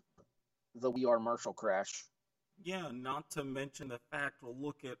of the We Are Marshall crash. Yeah, not to mention the fact we'll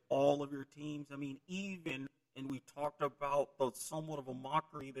look at all of your teams. I mean, and we talked about the somewhat of a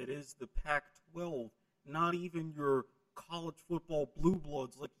mockery that is the Pac-12. Not even your college football blue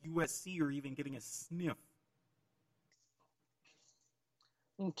bloods like USC are even getting a sniff.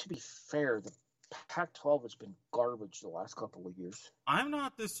 I mean, to be fair, the Pac-12 has been garbage the last couple of years. I'm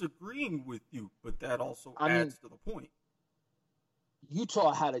not disagreeing with you, but that also adds to the point.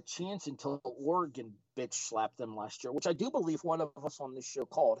 Utah had a chance until Oregon bitch slapped them last year, which I do believe one of us on this show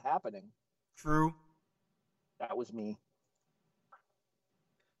called happening. True. That was me.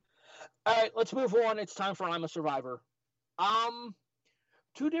 All right, let's move on. It's time for I'm a Survivor.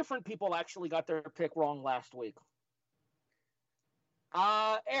 Two different people actually got their pick wrong last week.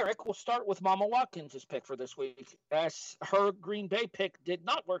 Eric, we'll start with Mama Watkins' pick for this week, as her Green Bay pick did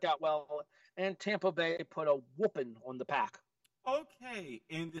not work out well, and Tampa Bay put a whooping on the Pack. Okay,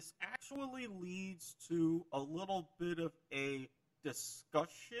 and this actually leads to a little bit of a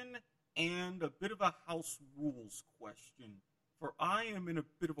discussion and a bit of a house rules question, for I am in a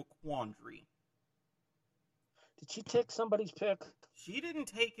bit of a quandary. Did she take somebody's pick? She didn't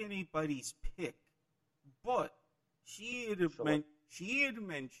take anybody's pick, but she had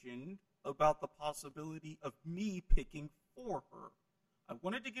mentioned about the possibility of me picking for her. I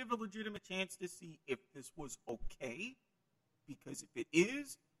wanted to give a legitimate chance to see if this was okay, because if it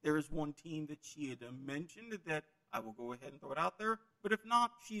is, there is one team that she had mentioned that I will go ahead and throw it out there, but if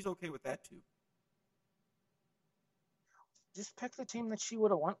not, she's okay with that too. Just pick the team that she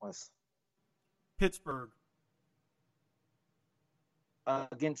would have went with. Pittsburgh.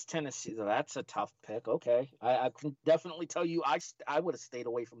 Against Tennessee, that's a tough pick. Okay, I can definitely tell you I would have stayed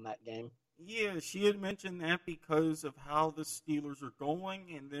away from that game. Yeah, she had mentioned that because of how the Steelers are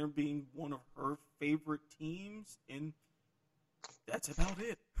going and them being one of her favorite teams, and that's about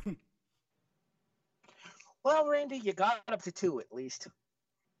it. Well, Randy, you got up to 2 at least.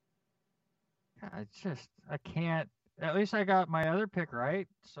 I can't. At least I got my other pick right,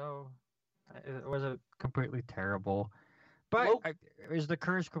 so it wasn't completely terrible. But Nope. Is the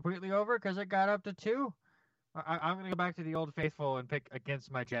curse completely over because I got up to 2? I'm going to go back to the old faithful and pick against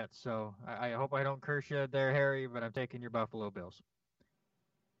my Jets. So I hope I don't curse you there, Harry, but I'm taking your Buffalo Bills.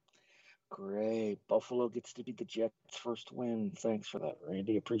 Great. Buffalo gets to be the Jets' first win. Thanks for that,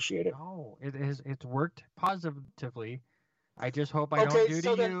 Randy. Appreciate it. No, it's worked positively. I just hope I don't do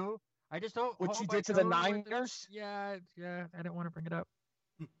to you. I just don't. What you did to the Niners? Yeah. I didn't want to bring it up.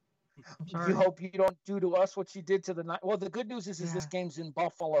 I'm sorry. You hope you don't do to us what you did to the Niners. Well, the good news is this game's in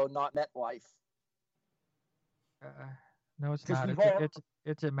Buffalo, not MetLife. No, it's not.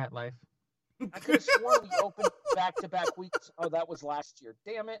 It's in MetLife. I could have sworn we opened back-to-back weeks. Oh, that was last year.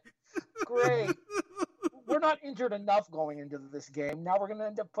 Damn it. Great. We're not injured enough going into this game. Now we're going to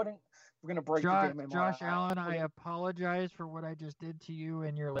end up we're going to break the game in Josh Allen, I apologize for what I just did to you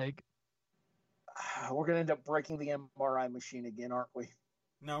and your leg. We're going to end up breaking the MRI machine again, aren't we?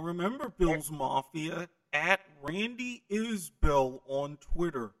 Now remember, Bills Mafia, at Randy Isbelle on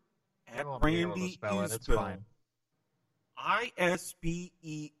Twitter. At Randy Isbelle. It's fine.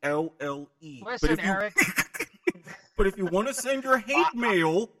 Isbelle. Listen, Eric. But if you want to send your hate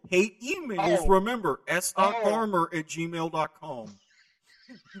emails, remember, s.farmer@gmail.com.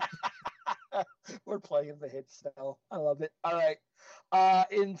 We're playing the hit style. I love it. All right.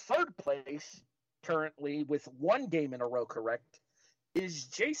 In third place, currently with 1 game in a row correct, is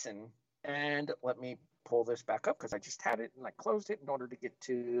Jason. And let me pull this back up because I just had it and I closed it in order to get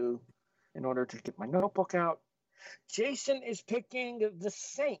my notebook out. Jason is picking the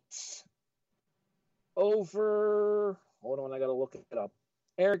Saints over. Hold on, I got to look it up.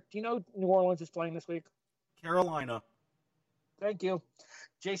 Eric, do you know New Orleans is playing this week? Carolina. Thank you.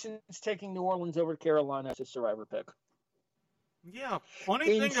 Jason's taking New Orleans over Carolina as his survivor pick. Yeah,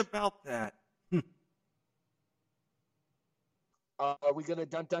 funny thing about that. Are we going to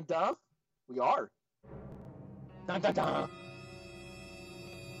dun-dun-dun? We are. Dun-dun-dun.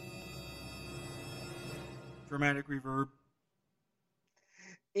 Dramatic reverb.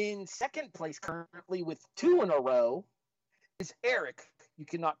 In second place currently with 2 in a row is Eric. You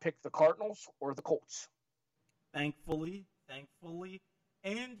cannot pick the Cardinals or the Colts. Thankfully.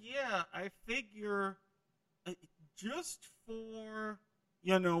 And yeah, I figure just for,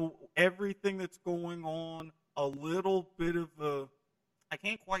 everything that's going on, a little bit of I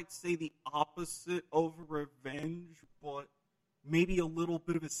can't quite say the opposite of revenge, but maybe a little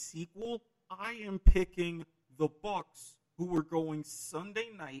bit of a sequel. I am picking the Bucks, who are going Sunday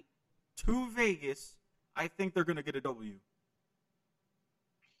night to Vegas. I think they're going to get a W.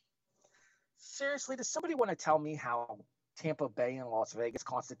 Seriously, does somebody want to tell me how Tampa Bay and Las Vegas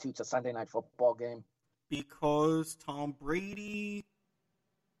constitutes a Sunday night football game? Because Tom Brady,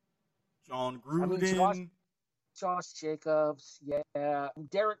 John Gruden, Josh Jacobs, yeah.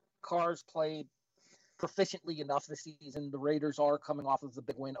 Derek Carr's played proficiently enough this season. The Raiders are coming off of the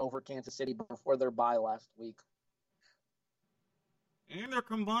big win over Kansas City before their bye last week. And their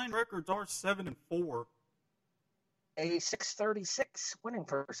combined records are 7-4. A .636 winning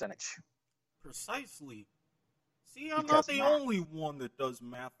percentage. Precisely. See, I'm not the only one that does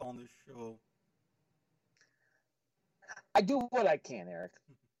math on this show. I do what I can, Eric.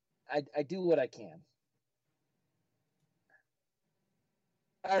 I do what I can.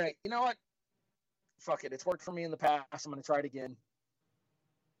 All right, you know what? Fuck it. It's worked for me in the past. I'm going to try it again.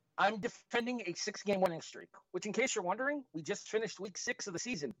 I'm defending a 6-game winning streak, which, in case you're wondering, we just finished week 6 of the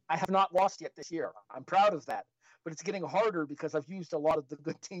season. I have not lost yet this year. I'm proud of that. But it's getting harder because I've used a lot of the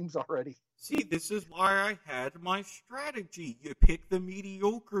good teams already. See, this is why I had my strategy. You pick the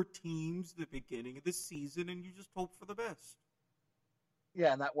mediocre teams the beginning of the season, and you just hope for the best.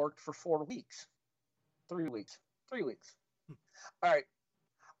 Yeah, and that worked for 4 weeks. 3 weeks. 3 weeks. All right.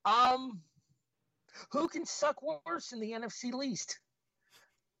 Who can suck worse in the NFC East?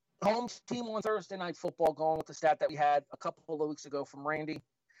 Home team on Thursday Night Football, going with the stat that we had a couple of weeks ago from Randy,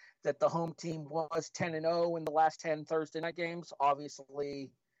 that the home team was 10-0 in the last 10 Thursday night games.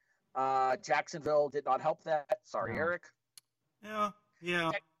 Obviously, Jacksonville did not help that. Sorry, No. Eric.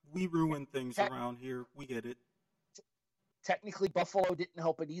 Yeah. We ruin things around here. We get it. Technically, Buffalo didn't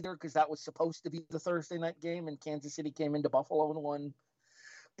help it either because that was supposed to be the Thursday night game, and Kansas City came into Buffalo and won.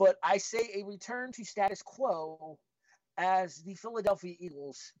 But I say a return to status quo as the Philadelphia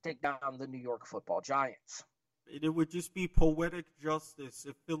Eagles take down the New York Football Giants. It would just be poetic justice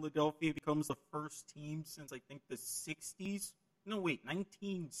if Philadelphia becomes the first team since, I think, the 60s. No, wait,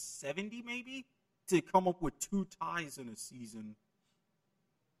 1970 maybe? To come up with 2 ties in a season.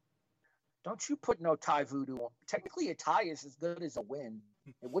 Don't you put no tie voodoo on. Technically, a tie is as good as a win.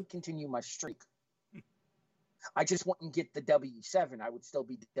 It would continue my streak. I just wouldn't get the W7. I would still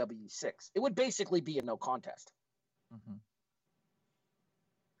be W6. It would basically be a no contest. Mm-hmm.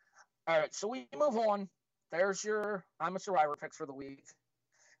 All right, so we move on. There's your I'm a Survivor picks for the week.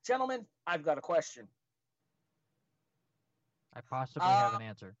 Gentlemen, I've got a question. I possibly have an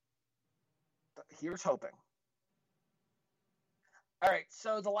answer. Here's hoping. All right,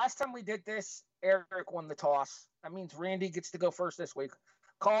 so the last time we did this, Eric won the toss. That means Randy gets to go first this week.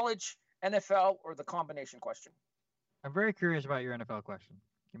 College, NFL, or the combination question? I'm very curious about your NFL question.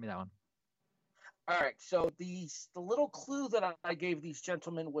 Give me that one. All right, so the little clue that I gave these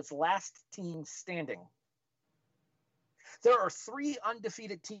gentlemen was last team standing. There are 3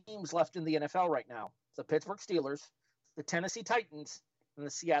 undefeated teams left in the NFL right now. The Pittsburgh Steelers, the Tennessee Titans, and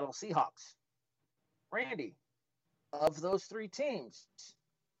the Seattle Seahawks. Randy, of those 3 teams,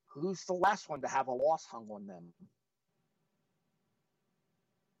 who's the last one to have a loss hung on them?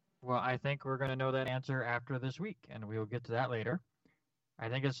 Well, I think we're going to know that answer after this week, and we will get to that later. I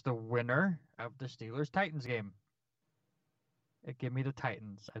think it's the winner of the Steelers-Titans game. Give me the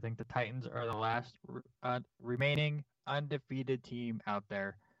Titans. I think the Titans are the last remaining undefeated team out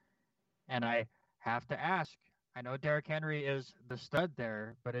there. And I have to ask, I know Derrick Henry is the stud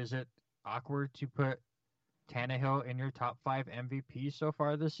there, but is it awkward to put Tannehill in your top 5 MVP so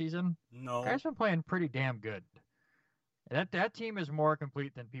far this season? No. The guy's been playing pretty damn good. That team is more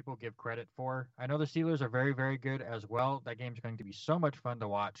complete than people give credit for. I know the Steelers are very, very good as well. That game's going to be so much fun to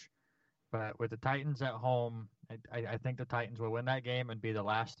watch. But with the Titans at home, I think the Titans will win that game and be the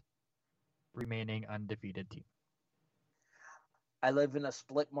last remaining undefeated team. I live in a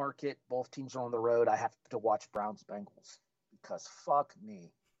split market. Both teams are on the road. I have to watch Browns-Bengals because fuck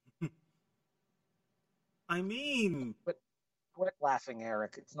me. I mean... But quit laughing,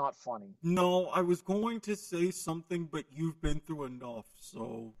 Eric. It's not funny. No, I was going to say something, but you've been through enough,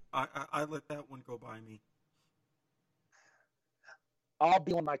 so I let that one go by me. I'll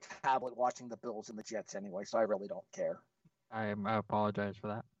be on my tablet watching the Bills and the Jets anyway, so I really don't care. I apologize for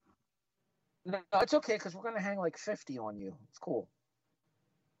that. No, it's okay because we're going to hang like 50 on you. It's cool.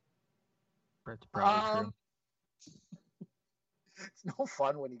 It's probably true. It's no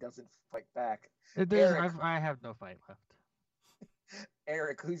fun when he doesn't fight back. I have no fight left.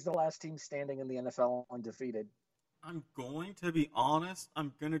 Eric, who's the last team standing in the NFL undefeated? I'm going to be honest.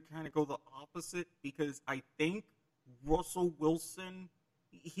 I'm going to kind of go the opposite because I think Russell Wilson,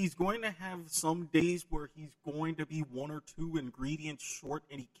 he's going to have some days where he's going to be 1 or 2 ingredients short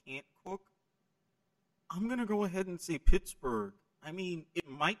and he can't cook. I'm going to go ahead and say Pittsburgh. I mean, it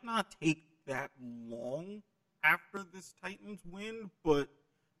might not take that long after this Titans win, but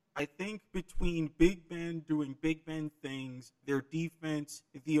I think between Big Ben doing Big Ben things, their defense,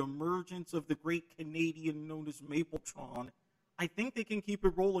 the emergence of the great Canadian known as Mapletron, I think they can keep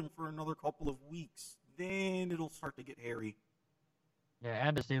it rolling for another couple of weeks. Then it'll start to get hairy. Yeah,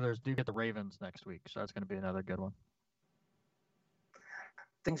 and the Steelers do get the Ravens next week, so that's going to be another good one.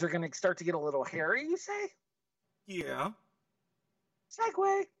 Things are going to start to get a little hairy, you say? Yeah.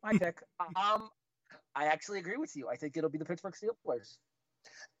 Segue. My pick. I actually agree with you. I think it'll be the Pittsburgh Steelers.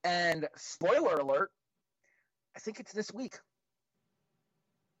 And spoiler alert, I think it's this week.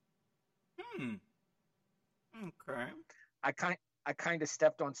 Okay. I kind of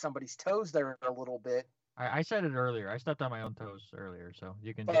stepped on somebody's toes there a little bit. I said it earlier. I stepped on my own toes earlier, so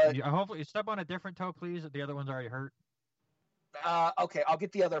you can hopefully you step on a different toe, please. The other one's already hurt. Okay, I'll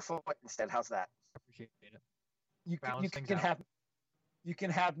get the other foot instead. How's that? I appreciate it. You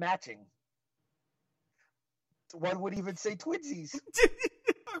can have matching. One would even say twinsies.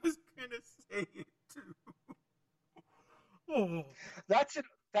 I was gonna say it too. Oh.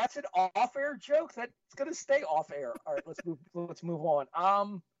 That's an off-air joke. That's gonna stay off-air. All right, let's move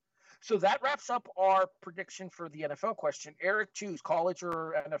on. So that wraps up our prediction for the NFL question. Eric, choose college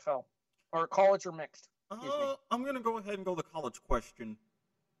or NFL, or college or mixed. I'm gonna go ahead and go the college question.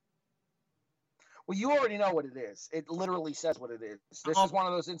 Well, you already know what it is. It literally says what it is. This is one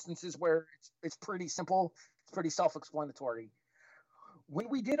of those instances where it's pretty simple. It's pretty self-explanatory. When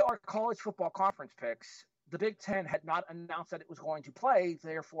we did our college football conference picks, the Big Ten had not announced that it was going to play.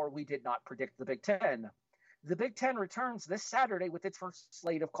 Therefore, we did not predict the Big Ten. The Big Ten returns this Saturday with its first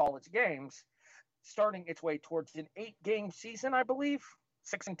slate of college games, starting its way towards an 8-game season, I believe.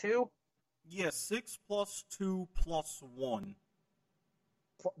 6-2? Yes, 6 + 2 + 1.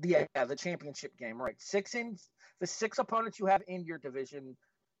 Yeah, the championship game, right? The 6 opponents you have in your division,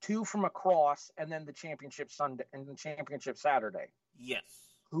 2 from across, and then the championship Sunday and the championship Saturday. Yes.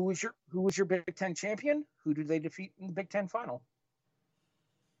 Who was your Big Ten champion? Who did they defeat in the Big Ten final?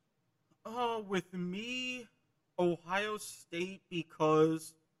 With me, Ohio State,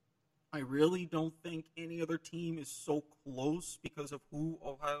 because I really don't think any other team is so close because of who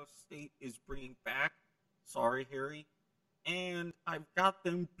Ohio State is bringing back. Sorry, Harry. And I've got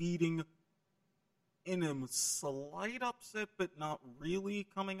them beating in a slight upset, but not really,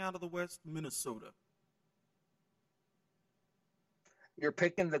 coming out of the West, Minnesota. You're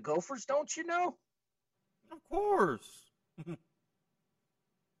picking the Gophers, don't you know? Of course. I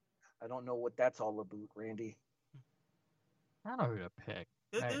don't know what that's all about, Randy. I don't know who to pick.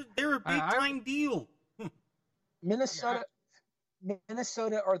 They're a big-time deal. Minnesota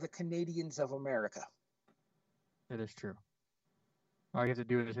are the Canadians of America. It is true. All you have to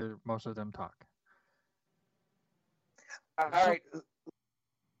do is hear most of them talk. All right.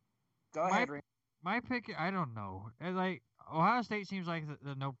 Go ahead, Randy. My pick, I don't know. Like, Ohio State seems like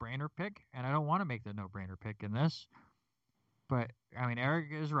the no-brainer pick, and I don't want to make the no-brainer pick in this. But, I mean,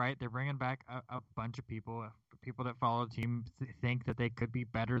 Eric is right. They're bringing back a bunch of people. People that follow the team think that they could be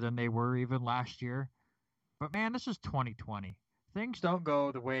better than they were even last year. But, man, this is 2020. Things don't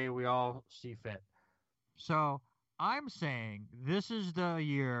go the way we all see fit. So, I'm saying this is the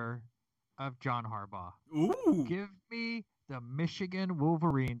year of John Harbaugh. Ooh. Give me the Michigan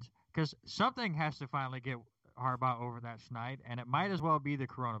Wolverines, because something has to finally get Harbaugh over that schneid, and it might as well be the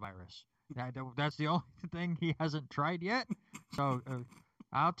coronavirus. That's the only thing he hasn't tried yet. So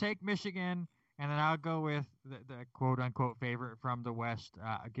I'll take Michigan, and then I'll go with the quote-unquote favorite from the West.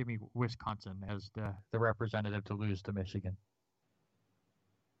 Give me Wisconsin as the representative to lose to Michigan.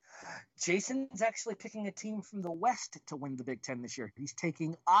 Jason's actually picking a team from the West to win the Big Ten this year. He's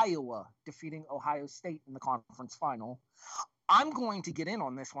taking Iowa, defeating Ohio State in the conference final. I'm going to get in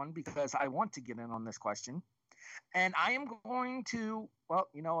on this one because I want to get in on this question. And I am going to, well,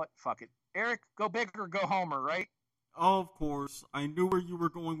 you know what? Fuck it. Eric, go big or go homer, right? Of course. I knew where you were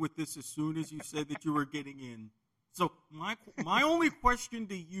going with this as soon as you said that you were getting in. So my only question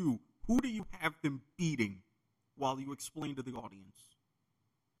to you, who do you have them beating while you explain to the audience?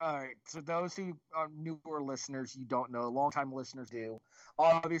 All right. So those who are newer listeners, you don't know. Longtime listeners do.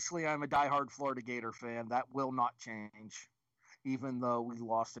 Obviously, I'm a diehard Florida Gator fan. That will not change. Even though we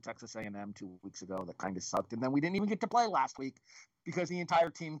lost to Texas A&M 2 weeks ago. That kind of sucked. And then we didn't even get to play last week because the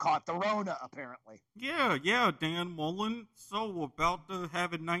entire team caught the Rona, apparently. Yeah, Dan Mullen. So, about to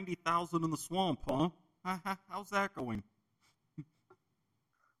having 90,000 in the swamp, huh? How's that going?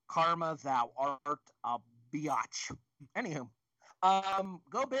 Karma, thou art a biatch. Anywho,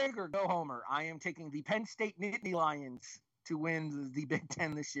 go big or go homer. I am taking the Penn State Nittany Lions to win the Big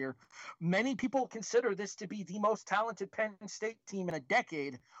Ten this year. Many people consider this to be the most talented Penn State team in a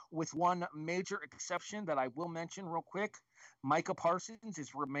decade, with one major exception that I will mention real quick. Micah Parsons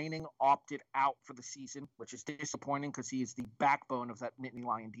is remaining opted out for the season, which is disappointing because he is the backbone of that Nittany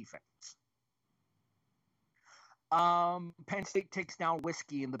Lion defense. Penn State takes down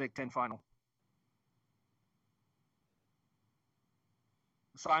Whiskey in the Big Ten final.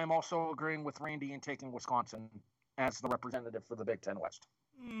 So I am also agreeing with Randy and taking Wisconsin as the representative for the Big Ten West.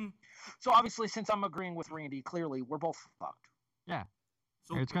 So obviously, since I'm agreeing with Randy, clearly we're both fucked. Yeah.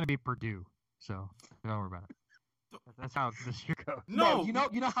 So It's going to be Purdue, so don't worry about it. That's how this year goes. No, you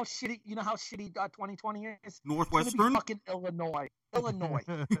know how shitty 2020 is. Northwestern, it's gonna be fucking Illinois. Let's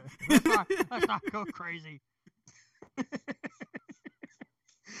not go crazy.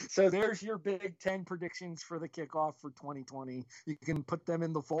 So there's your Big Ten predictions for the kickoff for 2020. You can put them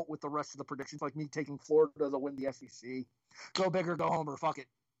in the vault with the rest of the predictions, like me taking Florida to win the SEC. Go big or go home, or fuck it.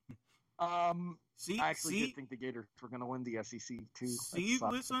 I actually did think the Gators were going to win the SEC too. See,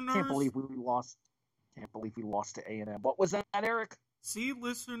 listeners, Can't believe we lost to A&M. What was that, Eric? See,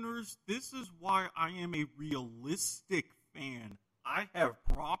 listeners, this is why I am a realistic fan I have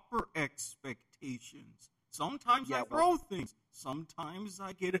proper expectations. Sometimes I throw things. Sometimes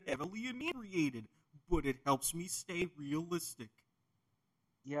I get heavily inebriated. But it helps me stay realistic.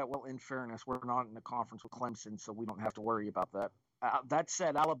 Yeah, well, in fairness, we're not in a conference with Clemson, so we don't have to worry about that. That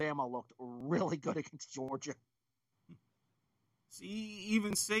said, Alabama looked really good against Georgia. See,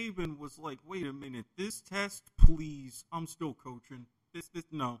 even Saban was like, wait a minute, this test, please, I'm still coaching.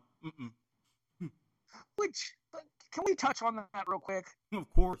 No. Can we touch on that real quick? Of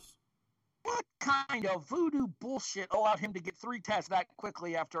course. What kind of voodoo bullshit allowed him to get 3 tests that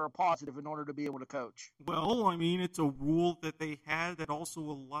quickly after a positive in order to be able to coach? Well, I mean, it's a rule that they had that also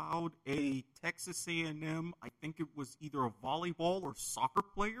allowed a Texas A&M, I think it was either a volleyball or soccer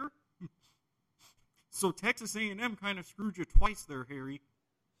player. So Texas A&M kind of screwed you twice there, Harry.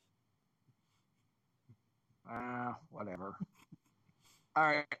 Whatever. All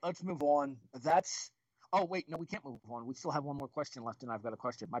right, let's move on. Oh, wait, no, we can't move on. We still have one more question left, and I've got a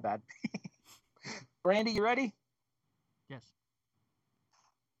question. My bad. Randy, you ready? Yes.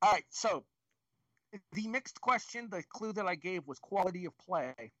 All right, so the mixed question, the clue that I gave was quality of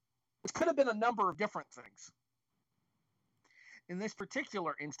play. This could have been a number of different things. In this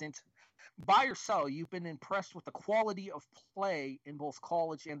particular instance, buy or sell, you've been impressed with the quality of play in both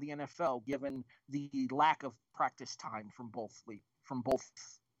college and the NFL, given the lack of practice time from both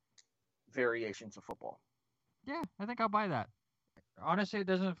variations of football. Yeah, I think I'll buy that. Honestly, it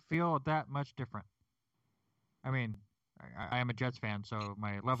doesn't feel that much different. I mean, I am a Jets fan, so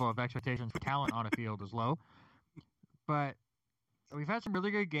my level of expectations for talent on a field is low. But we've had some really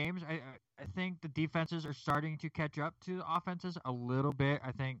good games. I think the defenses are starting to catch up to the offenses a little bit.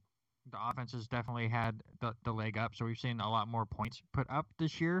 I think the offenses definitely had the leg up, so we've seen a lot more points put up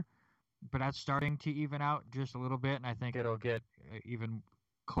this year. But that's starting to even out just a little bit, and I think it'll get even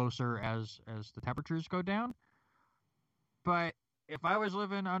closer as the temperatures go down. But if I was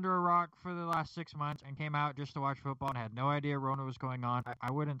living under a rock for the last 6 months and came out just to watch football and had no idea Rona was going on,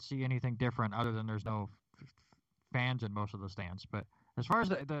 I wouldn't see anything different other than there's no fans in most of the stands. But as far as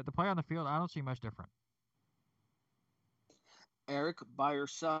the play on the field, I don't see much different. Erik, buy or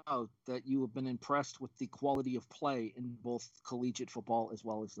sell that you have been impressed with the quality of play in both collegiate football as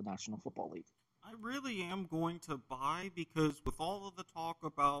well as the National Football League? I really am going to buy because with all of the talk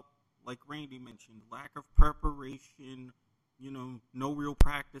about, like Randy mentioned, lack of preparation, no real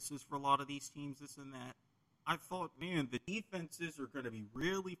practices for a lot of these teams, this and that, I thought, man, the defenses are going to be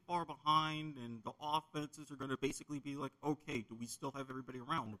really far behind and the offenses are going to basically be like, okay, do we still have everybody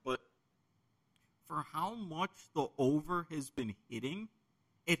around? But for how much the over has been hitting,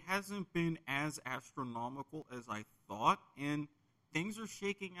 it hasn't been as astronomical as I thought, and things are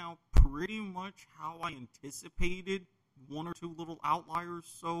shaking out pretty much how I anticipated, 1 or 2 little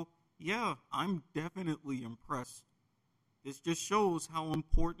outliers. So, yeah, I'm definitely impressed. This just shows how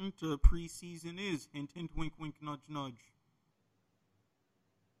important preseason is. Hint, hint, wink, wink, nudge, nudge.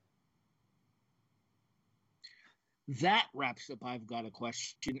 That wraps up I've Got a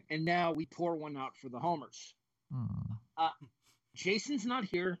Question, and now we pour one out for the homers. Jason's not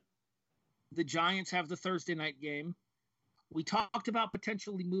here. The Giants have the Thursday night game. We talked about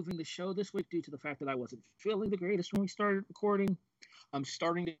potentially moving the show this week due to the fact that I wasn't feeling the greatest when we started recording. I'm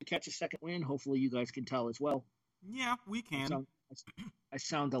starting to catch a second wind. Hopefully you guys can tell as well. Yeah, we can. I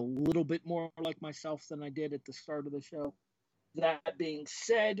sound a little bit more like myself than I did at the start of the show. That being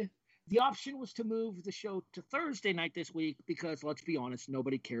said, the option was to move the show to Thursday night this week because, let's be honest,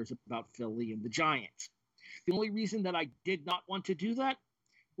 nobody cares about Philly and the Giants. The only reason that I did not want to do that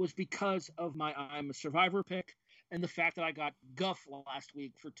was because of my I'm a Survivor pick and the fact that I got guff last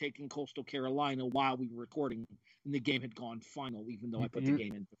week for taking Coastal Carolina while we were recording, and the game had gone final, even though I put the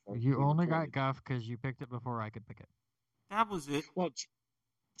game in before. You only got guff because you picked it before I could pick it. That was it. Well,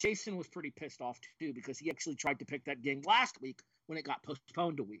 Jason was pretty pissed off, too, because he actually tried to pick that game last week when it got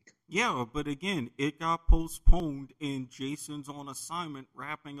postponed a week. Yeah, but again, it got postponed, and Jason's on assignment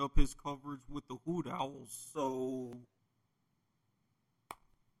wrapping up his coverage with the Hoot Owls, so...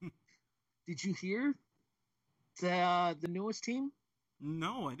 Did you hear the newest team?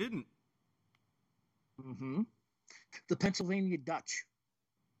 No, I didn't. Mm-hmm. The Pennsylvania Dutch.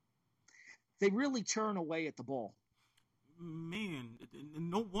 They really churn away at the ball. Man,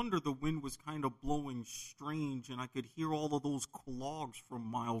 no wonder the wind was kind of blowing strange and I could hear all of those clogs from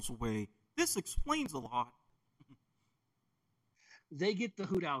miles away. This explains a lot. They get the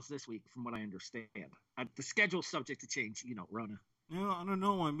Hoot Owls this week, from what I understand. The schedule's subject to change, Rona. Yeah, I don't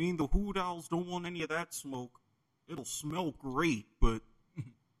know. I mean, the Hoot Owls don't want any of that smoke. It'll smell great, but...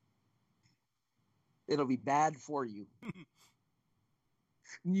 It'll be bad for you.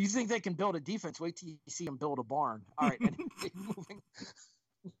 You think they can build a defense? Wait till you see them build a barn. All right,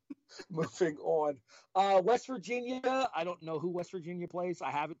 moving on. West Virginia, I don't know who West Virginia plays.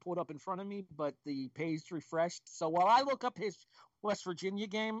 I have it pulled up in front of me, but the page refreshed. So while I look up his West Virginia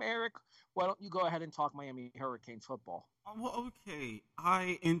game, Eric, why don't you go ahead and talk Miami Hurricanes football? Well, okay.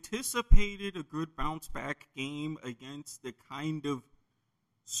 I anticipated a good bounce-back game against the kind of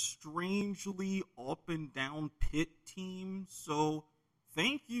strangely up-and-down Pitt team. So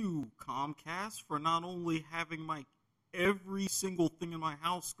thank you, Comcast, for not only having my every single thing in my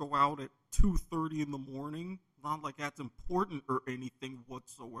house go out at 2:30 in the morning. Not like that's important or anything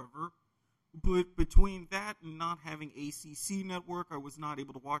whatsoever. But between that and not having ACC Network, I was not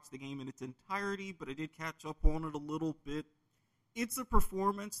able to watch the game in its entirety, but I did catch up on it a little bit. It's a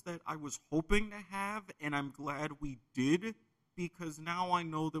performance that I was hoping to have, and I'm glad we did, because now I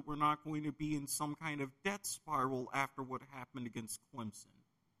know that we're not going to be in some kind of death spiral after what happened against Clemson.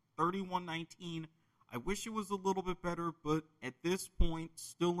 31-19. I wish it was a little bit better, but at this point,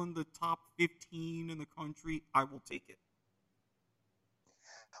 still in the top 15 in the country, I will take it.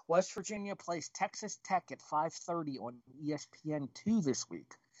 West Virginia plays Texas Tech at 5:30 on ESPN2 this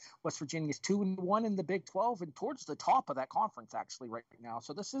week. West Virginia's 2-1 in the Big 12 and towards the top of that conference actually right now.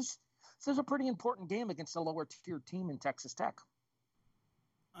 So this is a pretty important game against a lower tier team in Texas Tech.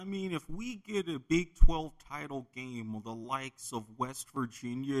 I mean, if we get a Big 12 title game with the likes of West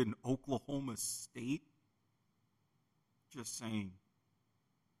Virginia and Oklahoma State, just saying.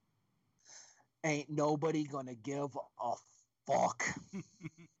 Ain't nobody gonna give a fuck.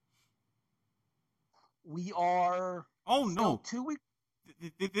 We are. Oh no! 2 weeks.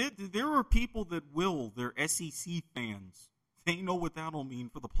 There are people that will. They're SEC fans. They know what that'll mean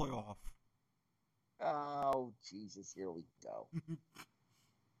for the playoff. Oh Jesus! Here we go.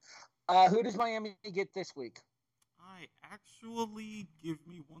 Who does Miami get this week? I actually, give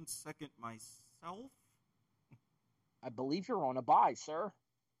me 1 second myself. I believe you're on a bye, sir.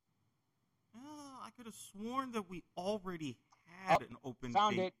 I could have sworn that we already had an open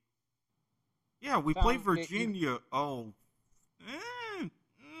found date. it. Yeah, we Found played Virginia. Oh.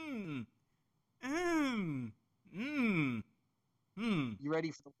 You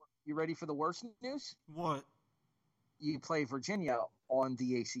ready for the worst news? What? You play Virginia on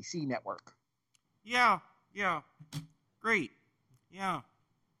the ACC network. Yeah. Great. Yeah.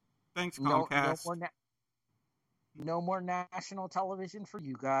 Thanks, Comcast. No more national television for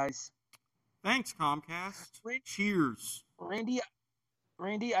you guys. Thanks, Comcast. Cheers. Randy,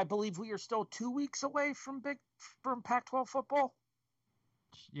 I believe we are still 2 weeks away from Pac-12 football.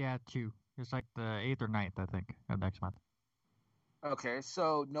 Yeah, 2. It's like the 8th or 9th, I think, of next month. Okay,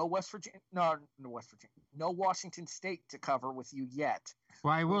 so no Washington State to cover with you yet.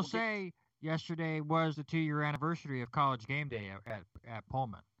 Well, I will say yesterday was the 2-year anniversary of College Game Day at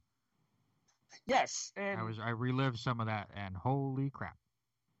Pullman. Yes, and I relived some of that, and holy crap!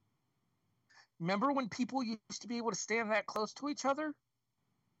 Remember when people used to be able to stand that close to each other?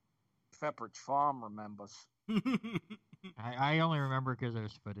 Pepperidge Farm remembers. I only remember because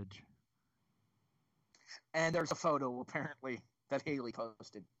there's footage. And there's a photo, apparently, that Haley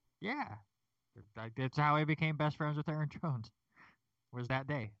posted. Yeah. That's how I became best friends with Aaron Jones. Was that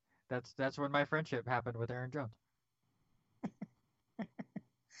day. That's when my friendship happened with Aaron Jones.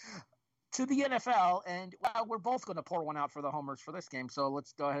 To the NFL, and we're both going to pour one out for the homers for this game, so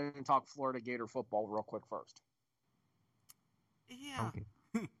let's go ahead and talk Florida Gator football real quick first. Yeah. Okay.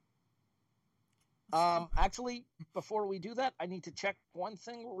 Actually, before we do that, I need to check one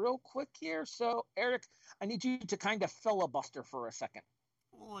thing real quick here. So, Eric, I need you to kind of filibuster for a second.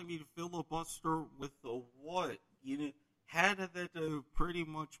 Well, I mean, filibuster with the what? You had that pretty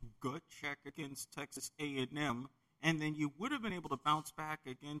much gut check against Texas A&M, and then you would have been able to bounce back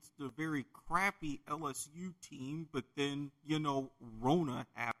against a very crappy LSU team, but then, Rona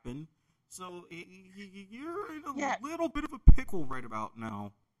happened. So you're in a little bit of a pickle right about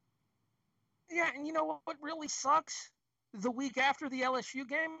now. Yeah, and you know what really sucks? The week after the LSU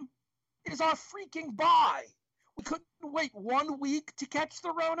game is our freaking bye. We couldn't wait 1 week to catch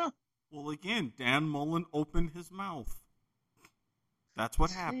the Rona. Well, again, Dan Mullen opened his mouth. That's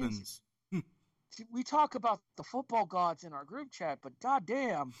what happens. We talk about the football gods in our group chat, but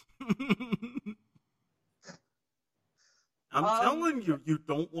goddamn. I'm telling you, you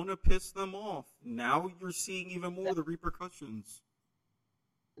don't want to piss them off. Now you're seeing even more of the repercussions.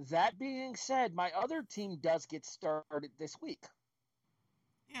 That being said, my other team does get started this week.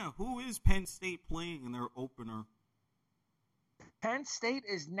 Yeah, who is Penn State playing in their opener? Penn State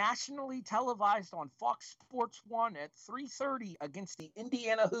is nationally televised on Fox Sports 1 at 3:30 against the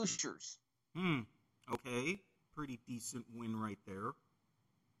Indiana Hoosiers. Okay. Pretty decent win right there.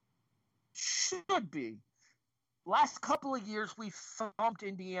 Should be. Last couple of years, we've thumped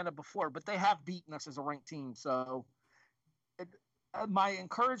Indiana before, but they have beaten us as a ranked team. So my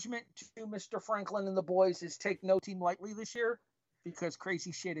encouragement to Mr. Franklin and the boys is take no team lightly this year because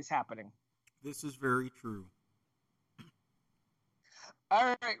crazy shit is happening. This is very true.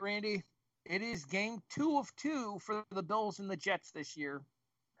 All right, Randy. It is game 2 of 2 for the Bills and the Jets this year.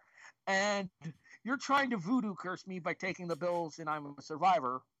 And you're trying to voodoo curse me by taking the Bills and I'm a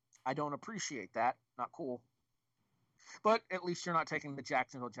survivor. I don't appreciate that. Not cool. But at least you're not taking the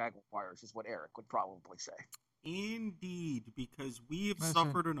Jacksonville Jaguars, is what Erik would probably say. Indeed, because we have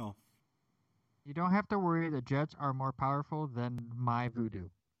suffered enough. You don't have to worry. The Jets are more powerful than my voodoo.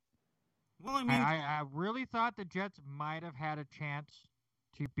 Well, I mean, I really thought the Jets might have had a chance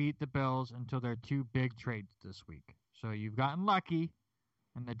to beat the Bills until their 2 big trades this week. So you've gotten lucky,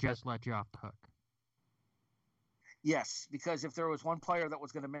 and the Jets let you off the hook. Yes, because if there was one player that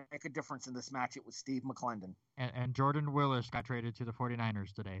was going to make a difference in this match, it was Steve McClendon. And Jordan Willis got traded to the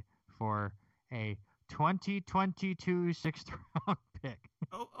 49ers today for a 2022 sixth-round pick.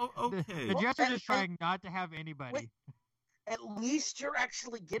 Oh, okay. The Jets are just trying not to have anybody. Wait, at least you're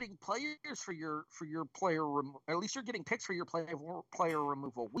actually getting players for your player at least you're getting picks for your player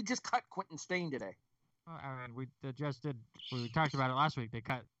removal. We just cut Quentin Spain today. Well, I mean, the Jets did. We talked about it last week. They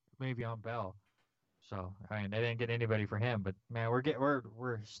cut Le'Veon Bell. So, I mean, they didn't get anybody for him, but man,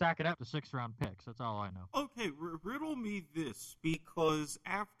 we're stacking up the 6th-round picks. That's all I know. Okay, riddle me this, because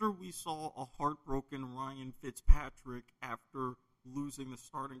after we saw a heartbroken Ryan Fitzpatrick after losing the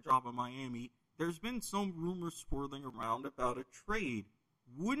starting job in Miami, there's been some rumors swirling around about a trade.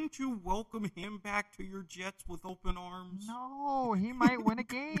 Wouldn't you welcome him back to your Jets with open arms? No, he might win a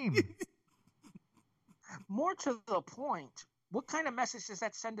game. More to the point, what kind of message does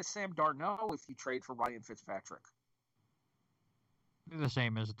that send to Sam Darnold if you trade for Ryan Fitzpatrick? The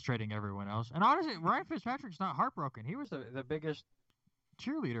same as trading everyone else. And honestly, Ryan Fitzpatrick's not heartbroken. He was the biggest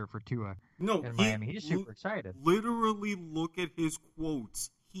cheerleader for Tua in Miami. He's super excited. Literally look at his quotes.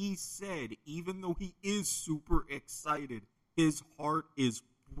 He said, even though he is super excited, his heart is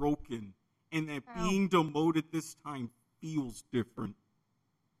broken. And that being demoted this time feels different.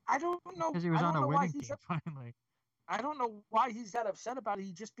 I don't know. Because he was on a winning team, finally. I don't know why he's that upset about it.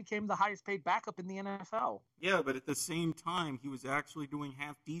 He just became the highest paid backup in the NFL. Yeah, but at the same time, he was actually doing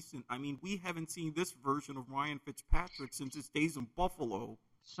half decent. I mean, we haven't seen this version of Ryan Fitzpatrick since his days in Buffalo.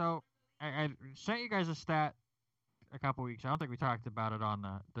 So, I sent you guys a stat a couple weeks. I don't think we talked about it on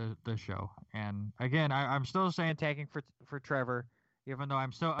the show. And again, I'm still saying taking for Trevor, even though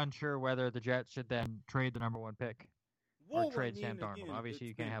I'm still unsure whether the Jets should then trade the number 1 pick. Or trade Sam Darnold. Obviously,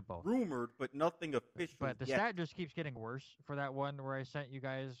 you can't have both. Rumored, but nothing official. But the stat just keeps getting worse for that one where I sent you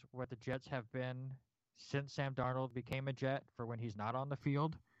guys what the Jets have been since Sam Darnold became a Jet for when he's not on the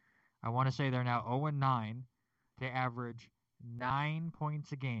field. I want to say they're now 0-9. They average 9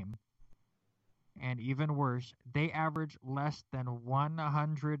 points a game. And even worse, they average less than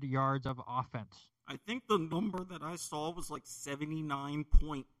 100 yards of offense. I think the number that I saw was like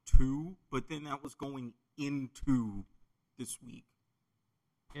 79.2, but then that was going into this week.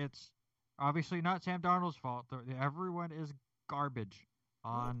 It's obviously not Sam Darnold's fault. Everyone is garbage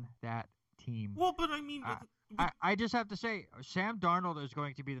on that team. Well, but I mean... I just have to say, Sam Darnold is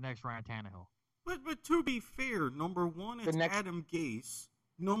going to be the next Ryan Tannehill. But to be fair, number 1, it's Adam Gase.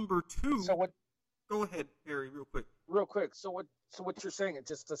 Number 2... So what? Go ahead, Harry, real quick. Real quick. So what you're saying, it's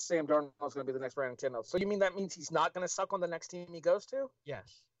just that Sam Darnold is going to be the next Ryan Tannehill. So you mean that means he's not going to suck on the next team he goes to?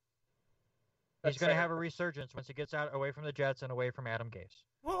 Yes. He's going to have a resurgence once he gets out away from the Jets and away from Adam Gase.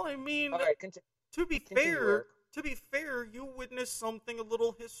 Well, I mean, right, to be fair, you witnessed something a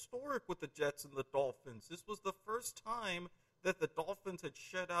little historic with the Jets and the Dolphins. This was the first time that the Dolphins had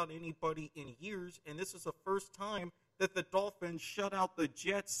shut out anybody in years, and this is the first time that the Dolphins shut out the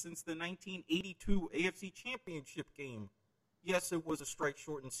Jets since the 1982 AFC Championship game. Yes, it was a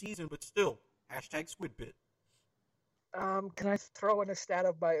strike-shortened season, but still, #SquidBit. Can I throw in a stat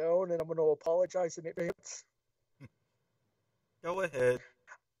of my own, and I'm going to apologize in advance? Go ahead.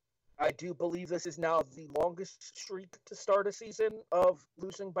 I do believe this is now the longest streak to start a season of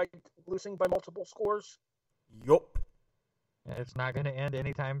losing by multiple scores. Yup. It's not going to end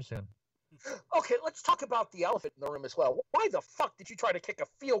anytime soon. Okay, let's talk about the elephant in the room as well. Why the fuck did you try to kick a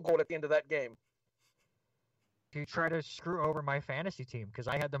field goal at the end of that game? He tried to screw over my fantasy team because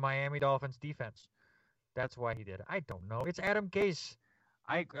I had the Miami Dolphins defense. That's why he did. I don't know. It's Adam Gase.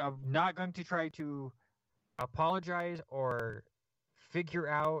 I'm not going to try to apologize or figure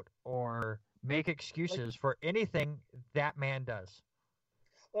out or make excuses for anything that man does.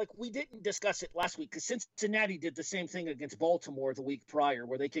 like we didn't discuss it last week because Cincinnati did the same thing against Baltimore the week prior,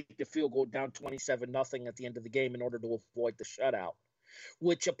 where they kicked a field goal down 27-0 at the end of the game in order to avoid the shutout,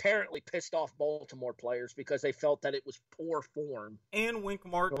 which apparently pissed off Baltimore players because they felt that it was poor form. And Wink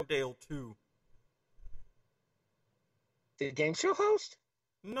Martindale, too. The game show host?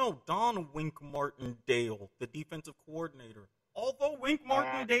 No, Don Wink Martindale, the defensive coordinator. Although Wink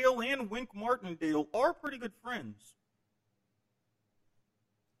Martindale and Wink Martindale are pretty good friends.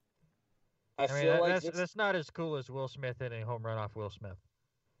 I mean, that's not as cool as Will Smith hitting a home run off Will Smith.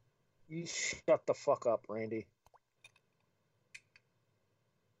 You shut the fuck up, Randy.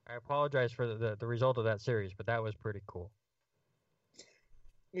 I apologize for the result of that series, but that was pretty cool.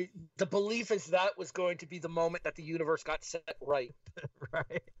 The belief is that was going to be the moment that the universe got set right.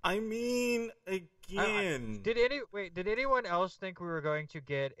 Right. I mean, again. Did anyone else think we were going to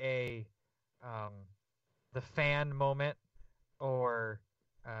get the fan moment or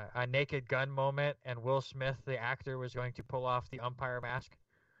a Naked Gun moment, and Will Smith, the actor, was going to pull off the umpire mask?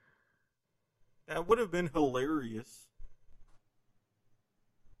 That would have been hilarious.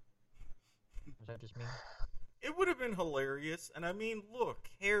 Was that just me? It would have been hilarious. And I mean, look,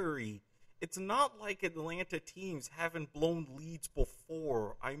 Harry, it's not like Atlanta teams haven't blown leads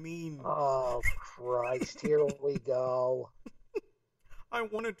before. I mean... Oh, Christ, here we go. I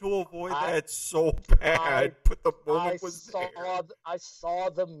wanted to avoid that so bad, but the moment was there. I saw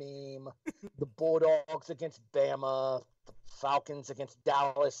the meme. The Bulldogs against Bama, the Falcons against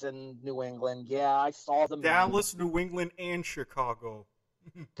Dallas and New England. Yeah, I saw the meme. Dallas, New England, and Chicago.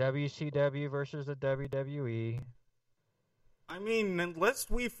 WCW versus the WWE. I mean, lest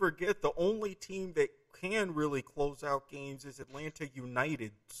we forget, the only team that can really close out games is Atlanta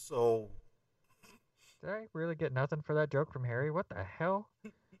United, so... Did I really get nothing for that joke from Harry? What the hell?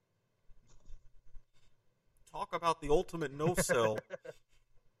 Talk about the ultimate no-sell.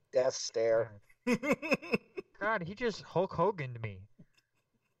 Death stare. God, he just Hulk Hogan'd me.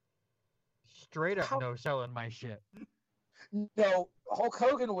 Straight up no-selling my shit. No, Hulk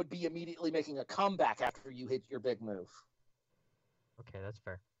Hogan would be immediately making a comeback after you hit your big move. Okay, that's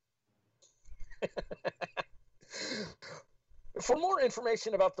fair. For more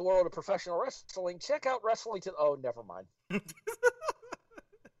information about the world of professional wrestling, check out Wrestling to... Oh, never mind.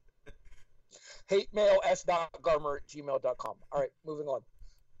 Hatemail s.garmer@gmail.com. All right, moving on.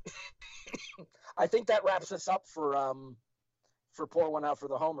 I think that wraps us up for Pour One Out for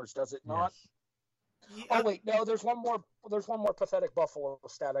the Homers, does it not? Yes. Yeah. Oh wait, no. There's one more pathetic Buffalo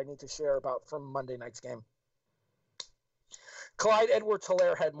stat I need to share about from Monday night's game. Clyde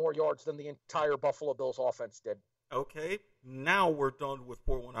Edwards-Helaire had more yards than the entire Buffalo Bills offense did. Okay, now we're done with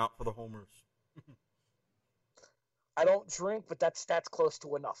Pour One Out for the Homers. I don't drink, but that stat's close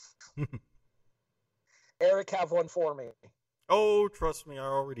to enough. Eric, have one for me. Oh, trust me, I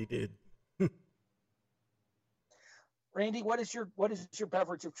already did. Randy, what is your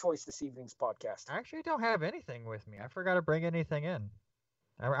beverage of choice this evening's podcast? I actually don't have anything with me. I forgot to bring anything in.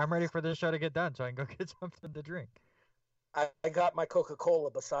 I'm ready for this show to get done so I can go get something to drink. I got my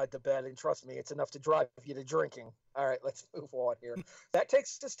Coca-Cola beside the bed, and trust me, it's enough to drive you to drinking. All right, let's move on here. That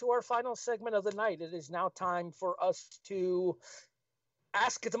takes us to our final segment of the night. It is now time for us to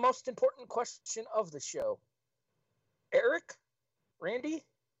ask the most important question of the show. Eric? Randy?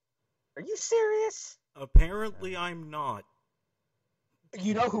 Are you serious? Apparently, I'm not.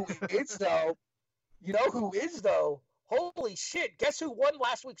 You know who is, though? Holy shit, guess who won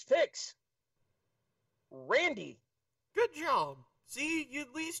last week's picks? Randy. Good job. See,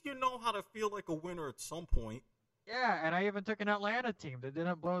 at least you know how to feel like a winner at some point. Yeah, and I even took an Atlanta team that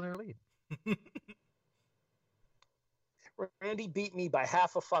didn't blow their lead. Randy beat me by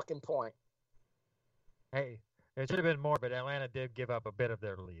half a fucking point. Hey, it should have been more, but Atlanta did give up a bit of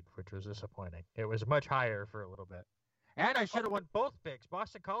their lead, which was disappointing. It was much higher for a little bit. And I should have won both picks.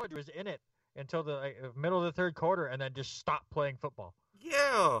 Boston College was in it until the middle of the third quarter and then just stopped playing football.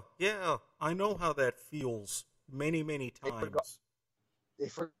 Yeah. I know how that feels many, many times. They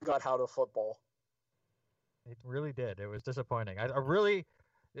forgot how to football. It really did. It was disappointing.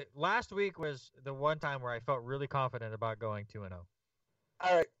 Last week was the one time where I felt really confident about going 2-0.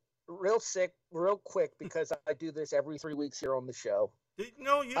 All right. Real quick, because I do this every 3 weeks here on the show.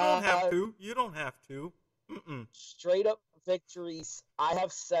 No, you don't have to. You don't have to. Mm-mm. Straight up victories. I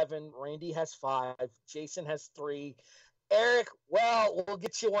have 7. Randy has 5. Jason has 3. Eric, well, we'll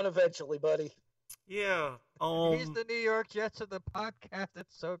get you one eventually, buddy. Yeah. He's the New York Jets of the podcast.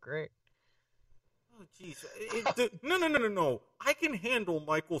 It's so great. Oh, jeez. No. I can handle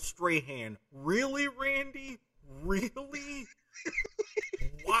Michael Strahan. Really, Randy? Really?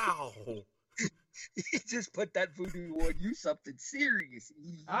 Wow. He just put that voodoo on you something serious.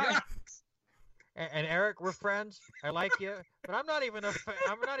 Yuck. And Eric, we're friends. I like you, but I'm not even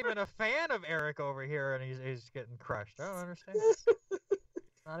a fan of Eric over here, and he's getting crushed. I don't understand.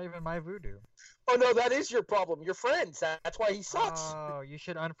 Not even my voodoo. Oh no, that is your problem. You're friends. That's why he sucks. Oh, you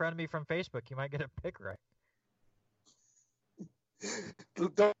should unfriend me from Facebook. You might get a pick right.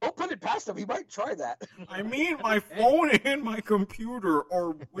 Don't put it past him. He might try that. I mean, my phone and my computer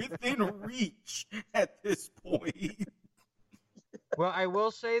are within reach at this point. Well, I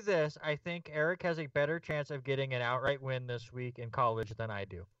will say this. I think Eric has a better chance of getting an outright win this week in college than I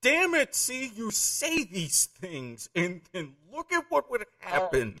do. Damn it, see, you say these things, and then look at what would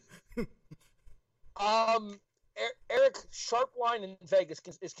happen. Eric, sharp line in Vegas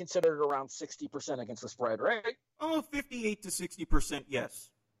is considered around 60% against the spread, right? Oh, 58 to 60%,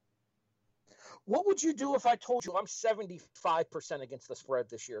 yes. What would you do if I told you I'm 75% against the spread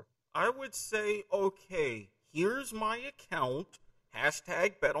this year? I would say, okay, here's my account,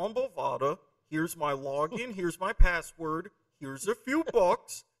 hashtag bet on Bovada, here's my login, here's my password, here's a few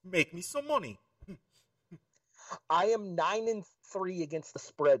bucks, make me some money. I am 9-3 against the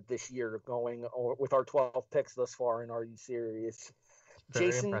spread this year, going with our 12 picks thus far. And are you serious?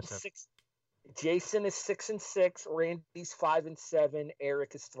 Jason is 6-6. Randy's 5-7.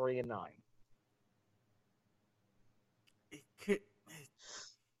 Eric is 3-9.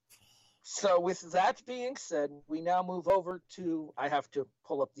 So with that being said, we now move over to. I have to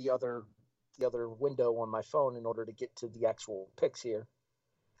pull up the other window on my phone in order to get to the actual picks here,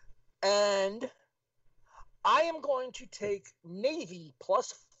 and I am going to take Navy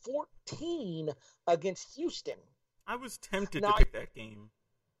plus 14 against Houston. I was tempted to pick that game.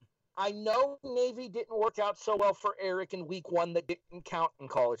 I know Navy didn't work out so well for Eric in week 1 that didn't count in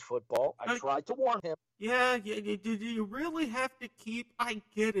college football. I tried to warn him. Yeah, did you really have to keep? I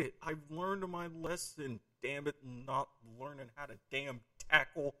get it. I've learned my lesson. Damn it, not learning how to damn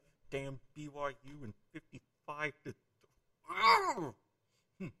tackle damn BYU in 55 to...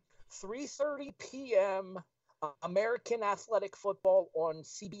 3:30 p.m. American Athletic Football on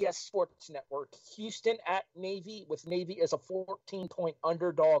CBS Sports Network. Houston at Navy, with Navy as a 14-point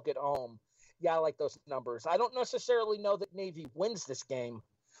underdog at home. Yeah, I like those numbers. I don't necessarily know that Navy wins this game,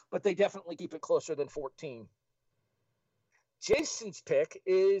 but they definitely keep it closer than 14. Jason's pick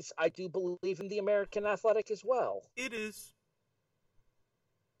is, I do believe in the American Athletic as well. It is.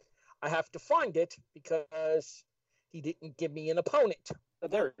 I have to find it because he didn't give me an opponent. Oh,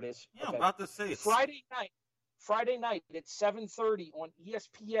 there it is. Yeah, okay. I'm about to say it. Friday night at 7:30 on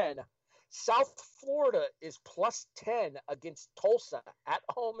ESPN. South Florida is plus 10 against Tulsa at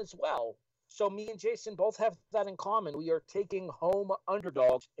home as well. So me and Jason both have that in common. We are taking home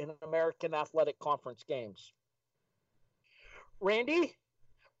underdogs in American Athletic Conference games. Randy,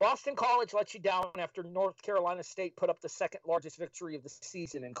 Boston College let you down after North Carolina State put up the second largest victory of the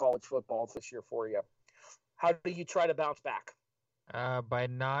season in college football this year for you. How do you try to bounce back? By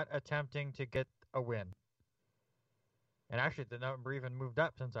not attempting to get a win. And actually, the number even moved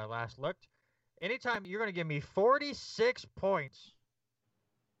up since I last looked. Anytime you're going to give me 46 points,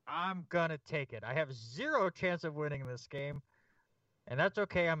 I'm going to take it. I have zero chance of winning this game, and that's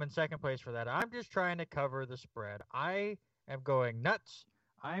okay. I'm in second place for that. I'm just trying to cover the spread. I am going nuts.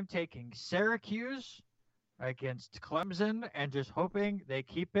 I'm taking Syracuse against Clemson and just hoping they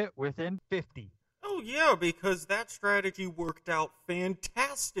keep it within 50. Oh, yeah, because that strategy worked out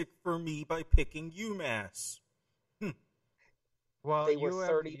fantastic for me by picking UMass. Well, they were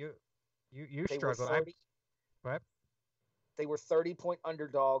 30. You struggled. What? They were 30-point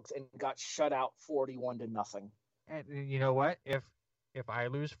underdogs and got shut out 41-0. And you know what? If I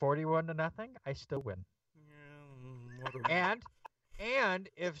lose 41-0, I still win. Yeah, and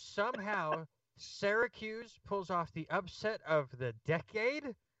if somehow Syracuse pulls off the upset of the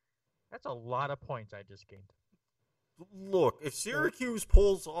decade, that's a lot of points I just gained. Look, if Syracuse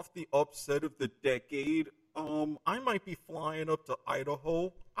pulls off the upset of the decade, I might be flying up to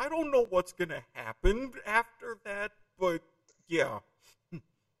Idaho. I don't know what's going to happen after that, but yeah.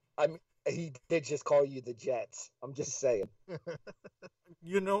 He did just call you the Jets. I'm just saying.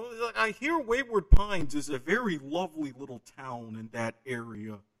 You know, I hear Wayward Pines is a very lovely little town in that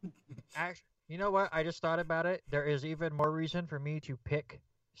area. Actually, you know what? I just thought about it. There is even more reason for me to pick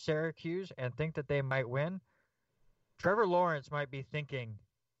Syracuse and think that they might win. Trevor Lawrence might be thinking,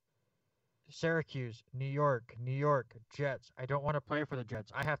 Syracuse, New York, Jets. I don't want to play for the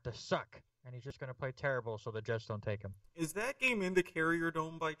Jets. I have to suck. And he's just going to play terrible so the Jets don't take him. Is that game in the Carrier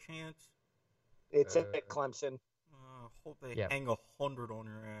Dome by chance? It's at Clemson. Hope they hang 100 on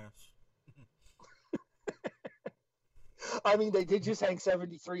your ass. I mean, they did just hang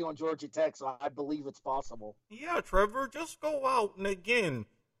 73 on Georgia Tech, so I believe it's possible. Yeah, Trevor, just go out and again,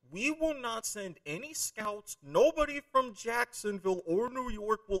 we will not send any scouts. Nobody from Jacksonville or New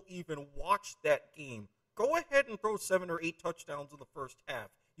York will even watch that game. Go ahead and throw 7 or 8 touchdowns in the first half.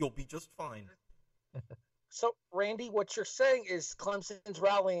 You'll be just fine. So, Randy, what you're saying is Clemson's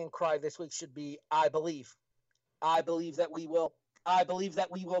rallying cry this week should be, I believe. I believe that we will. I believe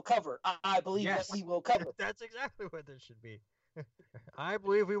that we will cover. I believe that we will cover. That's exactly what this should be. I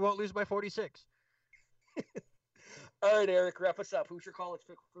believe we won't lose by 46. All right, Eric, wrap us up. Who's your college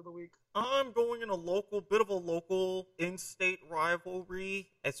pick for the week? I'm going in a bit of a local in-state rivalry,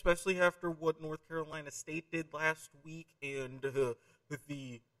 especially after what North Carolina State did last week and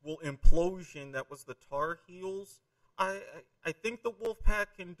the implosion that was the Tar Heels. I think the Wolfpack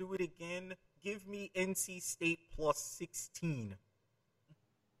can do it again. Give me NC State plus 16.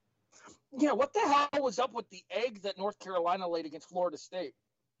 Yeah, what the hell was up with the egg that North Carolina laid against Florida State?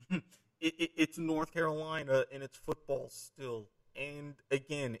 It's North Carolina, and it's football still. And,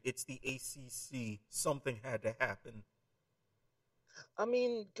 again, it's the ACC. Something had to happen. I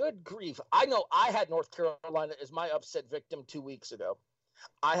mean, good grief. I know I had North Carolina as my upset victim 2 weeks ago.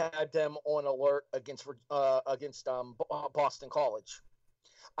 I had them on alert against Boston College.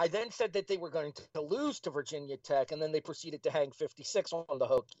 I then said that they were going to lose to Virginia Tech, and then they proceeded to hang 56 on the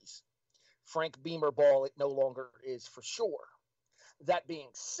Hokies. Frank Beamer ball, it no longer is for sure. That being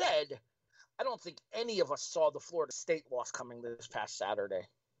said, I don't think any of us saw the Florida State loss coming this past Saturday.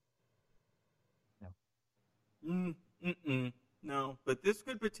 No, but this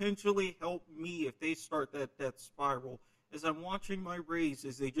could potentially help me if they start that spiral. As I'm watching my Rays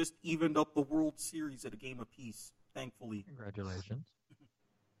as they just evened up the World Series at a game apiece, thankfully. Congratulations.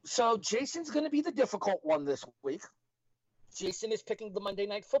 So Jason's going to be the difficult one this week. Jason is picking the Monday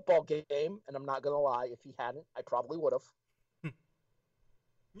Night Football game, and I'm not going to lie. If he hadn't, I probably would have.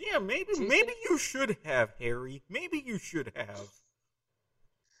 Yeah, maybe you should have, Harry. Maybe you should have.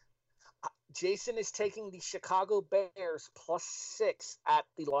 Jason is taking the Chicago Bears plus 6 at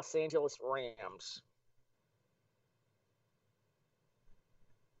the Los Angeles Rams.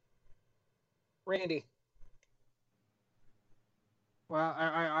 Randy. Well,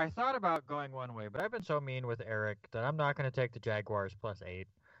 I thought about going one way, but I've been so mean with Eric that I'm not going to take the Jaguars plus 8.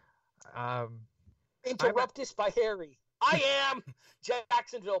 Interrupt us by Harry. I am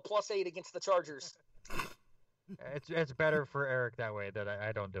Jacksonville plus 8 against the Chargers. It's better for Eric that way that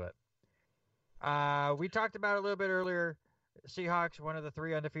I don't do it. We talked about it a little bit earlier. Seahawks, one of the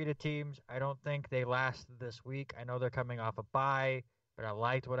 3 undefeated teams. I don't think they last this week. I know they're coming off a bye, but I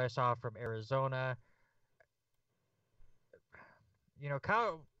liked what I saw from Arizona. You know,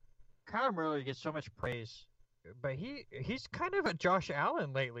 Kyler Murray gets so much praise, but he's kind of a Josh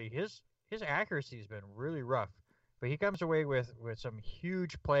Allen lately. His accuracy's been really rough, but he comes away with some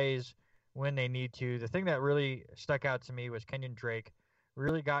huge plays when they need to. The thing that really stuck out to me was Kenyon Drake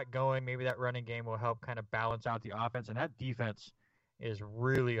really got going. Maybe that running game will help kind of balance out the offense, and that defense is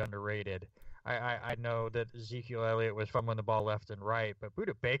really underrated. I know that Ezekiel Elliott was fumbling the ball left and right, but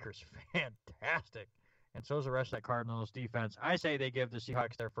Budda Baker's fantastic. And so is the rest of that Cardinals defense. I say they give the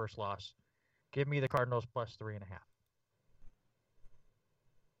Seahawks their first loss. Give me the Cardinals plus 3.5.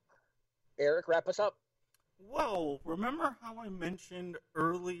 Eric, wrap us up. Well, remember how I mentioned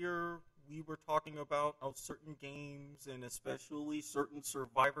earlier we were talking about certain games and especially certain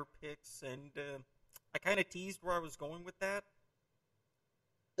survivor picks, and I kind of teased where I was going with that?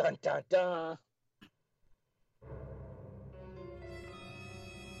 Dun, dun, dun.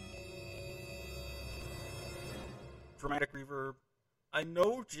 Dramatic reverb. I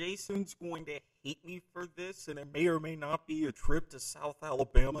know Jason's going to hate me for this, and it may or may not be a trip to South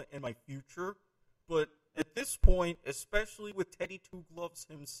Alabama in my future, but at this point, especially with Teddy Two Gloves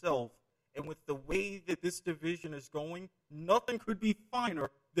himself, and with the way that this division is going, nothing could be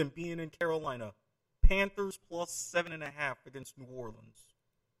finer than being in Carolina. Panthers plus 7.5 against New Orleans.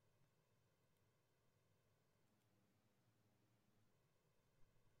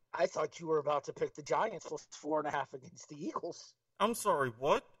 I thought you were about to pick the Giants plus 4.5 against the Eagles. I'm sorry,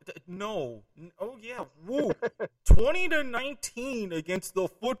 what? No. Oh, yeah. Woo. 20-19 against the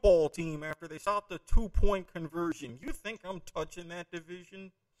football team after they stopped a 2-point conversion. You think I'm touching that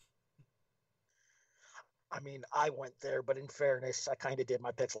division? I mean, I went there, but in fairness, I kind of did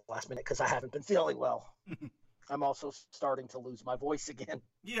my picks last minute because I haven't been feeling well. I'm also starting to lose my voice again.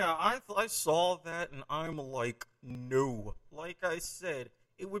 Yeah, I saw that, and I'm like, no. Like I said,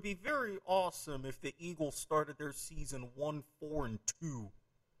 it would be very awesome if the Eagles started their season 1-4-2.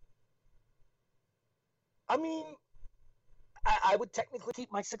 I mean, I would technically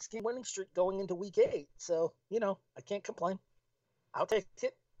keep my 6-game winning streak going into week 8. So, I can't complain. I'll take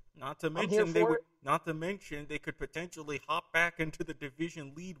it. Not to mention they could potentially hop back into the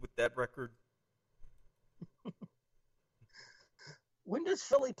division lead with that record. When does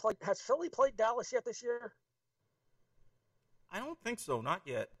Philly play? Has Philly played Dallas yet this year? I don't think so, not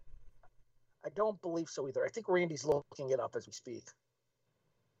yet. I don't believe so either. I think Randy's looking it up as we speak.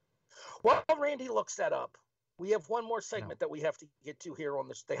 While Randy looks that up, we have one more segment that we have to get to here on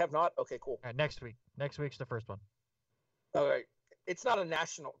this. They have not? Okay, cool. Next week. Next week's the first one. All right. It's not a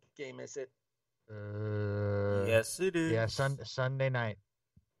national game, is it? Yes, it is. Yeah, Sunday night.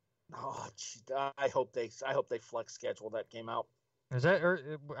 Oh, geez, I hope they flex schedule that game out. Is that? Or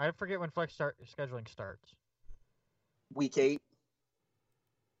I forget when flex scheduling starts. Week 8.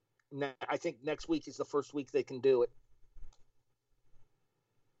 I think next week is the first week they can do it.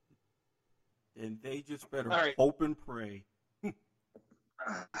 And they just better hope and pray.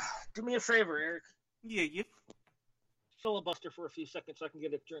 Do me a favor, Eric. Yeah. Filibuster for a few seconds so I can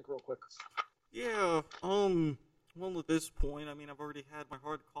get a drink real quick. Yeah, well, at this point, I mean, I've already had my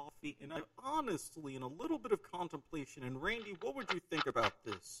hard coffee, and I'm honestly in a little bit of contemplation. And Randy, what would you think about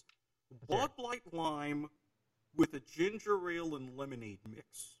this? Bud Light Lime with a ginger ale and lemonade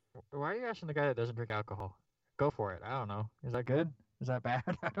mix. Why are you asking the guy that doesn't drink alcohol? Go for it. I don't know. Is that good? Is that bad?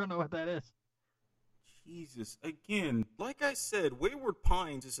 I don't know what that is. Jesus. Again, like I said, Wayward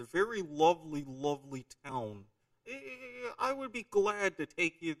Pines is a very lovely, lovely town. I would be glad to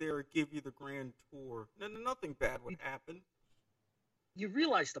take you there and give you the grand tour. Nothing bad would happen. You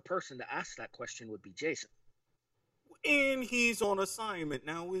realize the person to ask that question would be Jason. And he's on assignment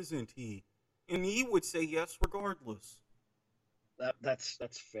now, isn't he? And he would say yes regardless. That's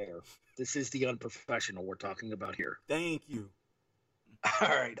fair. This is the unprofessional we're talking about here. Thank you. All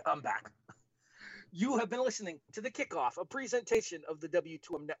right, I'm back. You have been listening to The Kickoff, a presentation of the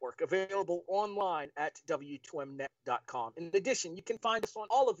W2M Network, available online at W2Mnet.com. In addition, you can find us on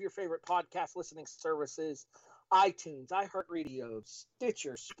all of your favorite podcast listening services, iTunes, iHeartRadio,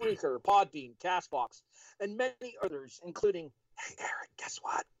 Stitcher, Spreaker, Podbean, CastBox, and many others, including, hey, Eric, guess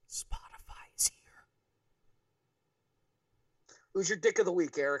what? Spotify is here. Who's your dick of the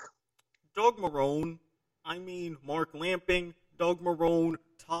week, Eric? Doug Marrone. Mark Lamping, Doug Marrone,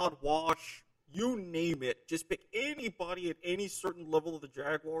 Todd Wash. You name it. Just pick anybody at any certain level of the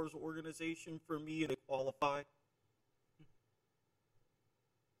Jaguars organization for me and they qualify.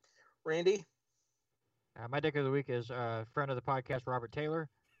 Randy? My dick of the week is a friend of the podcast, Robert Taylor.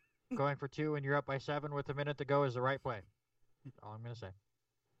 Going for 2 and you're up by 7 with a minute to go is the right play. That's all I'm going to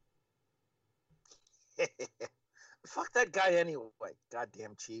say. Fuck that guy anyway.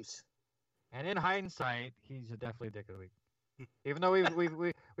 Goddamn Chiefs. And in hindsight, he's definitely a dick of the week. Even though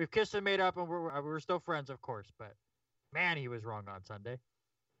we've kissed and made up and we're still friends, of course, but man, he was wrong on Sunday.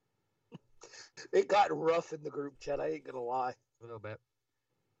 It got rough in the group chat. I ain't gonna lie. A little bit.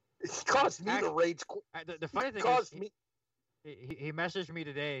 It caused me to rage. The funny thing is, he messaged me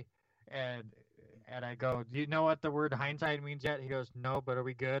today, and I go, "Do you know what the word hindsight means yet?" He goes, "No, but are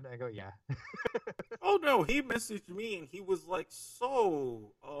we good?" I go, "Yeah." Oh no, he messaged me and he was like,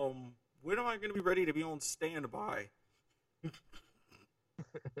 "So, when am I going to be ready to be on standby?"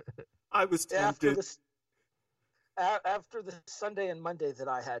 I was tempted. After the Sunday and Monday that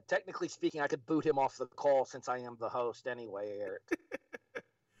I had, technically speaking, I could boot him off the call since I am the host anyway, Eric.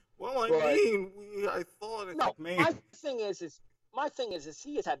 Well, I thought. No, my thing is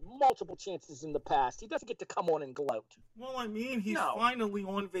he has had multiple chances in the past. He doesn't get to come on and gloat. Well, he's finally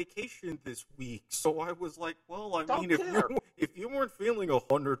on vacation this week, so I was like, well, if you weren't feeling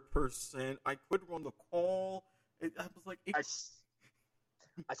 100%, I could run the call. I was like,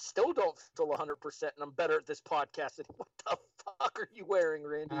 I still don't feel 100%, and I'm better at this podcast. What the fuck are you wearing,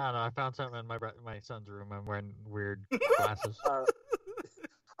 Randy? I don't know. I found something in my son's room. I'm wearing weird glasses. All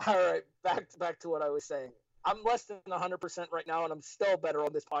right, back to what I was saying. I'm less than 100% right now, and I'm still better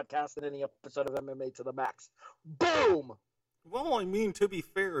on this podcast than any episode of MMA to the max. Boom! Well, to be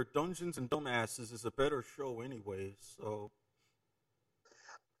fair, Dungeons and Dumbasses is a better show anyways, so...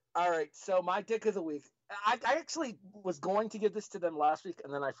 All right, so my dick of the week. I actually was going to give this to them last week,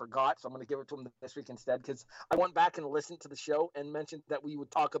 and then I forgot, so I'm going to give it to them this week instead, because I went back and listened to the show and mentioned that we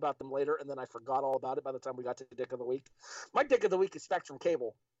would talk about them later, and then I forgot all about it by the time we got to the dick of the week. My dick of the week is Spectrum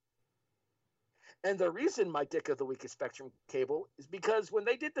Cable. And the reason my dick of the week is Spectrum Cable is because when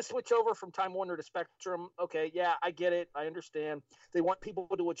they did the switch over from Time Warner to Spectrum, okay, yeah, I get it. I understand. They want people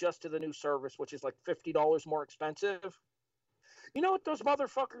to adjust to the new service, which is like $50 more expensive. You know what those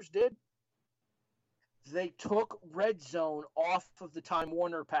motherfuckers did? They took Red Zone off of the Time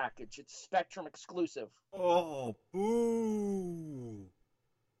Warner package. It's Spectrum exclusive. Oh, boo.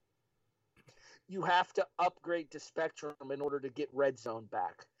 You have to upgrade to Spectrum in order to get Red Zone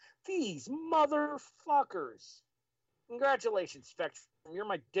back. These motherfuckers. Congratulations, Spectrum. You're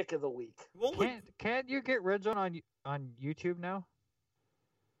my dick of the week. Well, Can't you get Red Zone on YouTube now?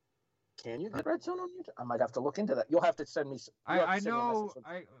 Can you get Red Zone on YouTube? I might have to look into that. You'll have to send me. I know.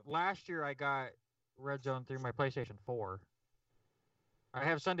 Last year I got Red Zone through my PlayStation 4. I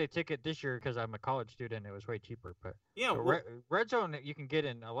have Sunday Ticket this year because I'm a college student. It was way cheaper, but yeah, Red Zone you can get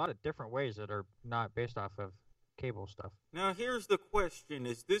in a lot of different ways that are not based off of cable stuff. Now here's the question: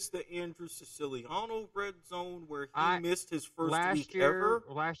 is this the Andrew Siciliano Red Zone where he missed his first week ever?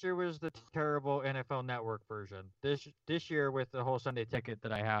 Last year was the terrible NFL Network version. This year with the whole Sunday Ticket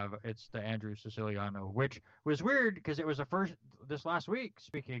that I have, it's the Andrew Siciliano, which was weird because it was the first this last week.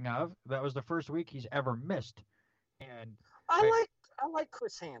 Speaking of, that was the first week he's ever missed, and I like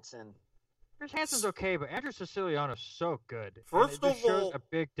Chris Hansen. Chris Hansen's okay, but Andrew Siciliano's so good. First of all, shows a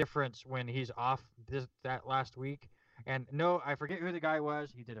big difference when he's off that last week. And no, I forget who the guy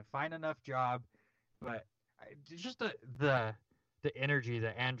was. He did a fine enough job, but just the energy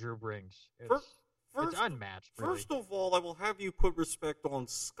that Andrew brings, it's unmatched. Really. First of all, I will have you put respect on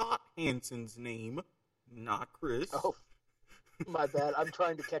Scott Hansen's name, not Chris. Oh, my bad. I'm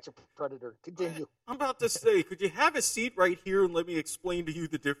trying to catch a predator. Continue. I'm about to say, could you have a seat right here and let me explain to you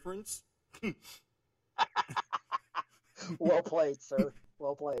the difference? Well played, sir.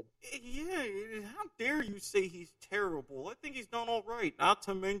 Well played. Yeah, how dare you say he's terrible? I think he's done all right. Not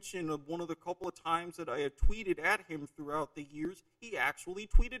to mention one of the couple of times that I had tweeted at him throughout the years, he actually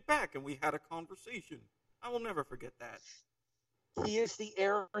tweeted back and we had a conversation. I will never forget that. He is the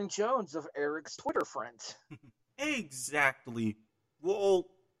Aaron Jones of Eric's Twitter friends. Exactly. Well,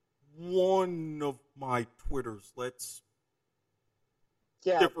 one of my Twitters. Let's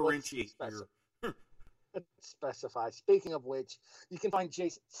differentiate here. Let's specify. Speaking of which, you can find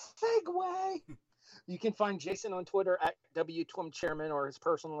Jason. Segway! You can find Jason on Twitter at W2M Chairman or his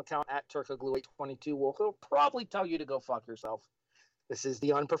personal account at Turkoglu822. Well, he'll probably tell you to go fuck yourself. This is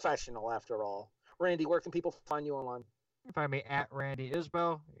the unprofessional, after all. Randy, where can people find you online? You can find me at Randy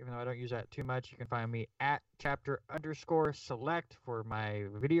Isbelle, even though I don't use that too much. You can find me at chapter_select for my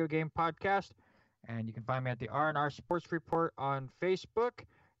video game podcast. And you can find me at the R&R Sports Report on Facebook.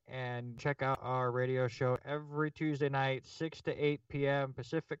 And check out our radio show every Tuesday night, 6 to 8 p.m.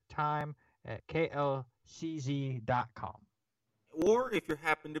 Pacific time at klcz.com. Or if you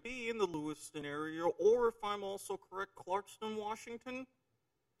happen to be in the Lewiston area, or if I'm also correct, Clarkston, Washington,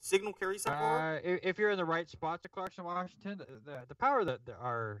 signal carries that far? If you're in the right spots at Clarkston, Washington, the power that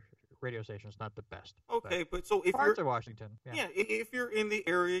our radio station is not the best. Okay, but so if parts you're of Washington, yeah, if you're in the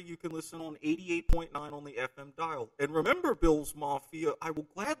area, you can listen on 88.9 on the FM dial. And remember, Bill's Mafia, I will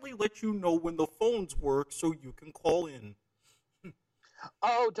gladly let you know when the phones work so you can call in.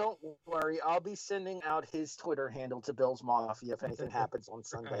 Oh, don't worry. I'll be sending out his Twitter handle to Bill's Mafia if anything happens on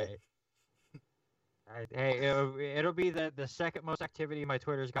Sunday. Right. Hey, it'll be the second most activity my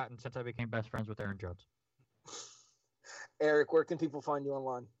Twitter's gotten since I became best friends with Aaron Jones. Eric, where can people find you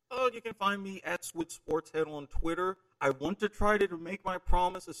online? Oh, you can find me at Switch Sportshead on Twitter. I want to try to make my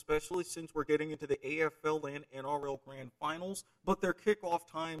promise, especially since we're getting into the AFL and NRL Grand Finals, but their kickoff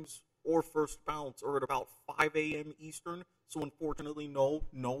times or first bounce are at about 5 a.m. Eastern, so unfortunately no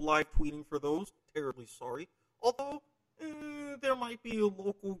live tweeting for those. Terribly sorry. Although, there might be a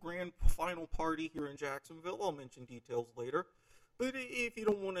local grand final party here in Jacksonville. I'll mention details later. But if you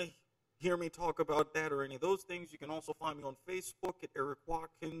don't want to hear me talk about that or any of those things, you can also find me on Facebook at Erik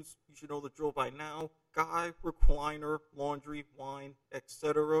Watkins. You should know the drill by now. Guy, recliner, laundry, wine,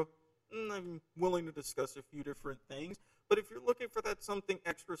 etc. I'm willing to discuss a few different things. But if you're looking for that something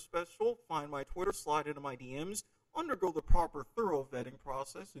extra special, find my Twitter, slide into my DMs, undergo the proper thorough vetting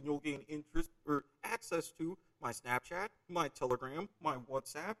process, and you'll gain interest or access to my Snapchat, my Telegram, my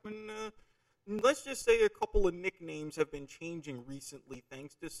WhatsApp, and let's just say a couple of nicknames have been changing recently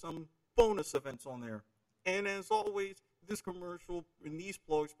thanks to some bonus events on there. And as always, this commercial and these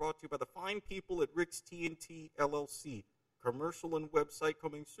plugs brought to you by the fine people at Rick's TNT LLC. Commercial and website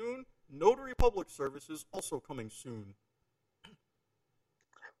coming soon. Notary public services also coming soon.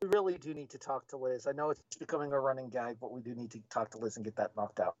 We really do need to talk to Liz. I know it's becoming a running gag, but we do need to talk to Liz and get that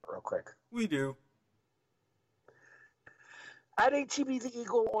knocked out real quick. We do. At HEB the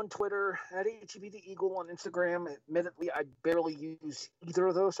Eagle on Twitter, at HEB the Eagle on Instagram. Admittedly, I barely use either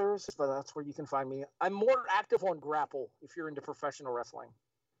of those services, but that's where you can find me. I'm more active on Grapple if you're into professional wrestling.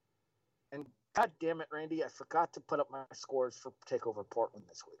 And god damn it, Randy, I forgot to put up my scores for TakeOver Portland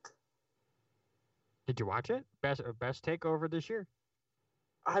this week. Did you watch it? Best takeover this year?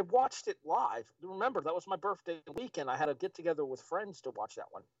 I watched it live. Remember, that was my birthday weekend. I had a get together with friends to watch that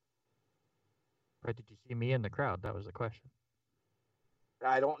one. Or did you see me in the crowd? That was the question.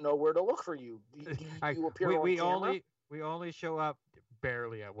 I don't know where to look for you. Do you appear on camera? We only show up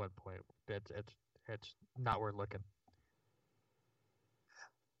barely at one point. It's not worth looking.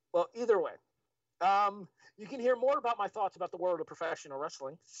 Well, either way, you can hear more about my thoughts about the world of professional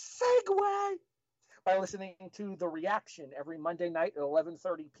wrestling. Segue! By listening to The Reaction every Monday night at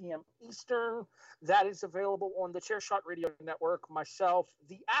 11:30 p.m. Eastern. That is available on the Chairshot Radio Network. Myself,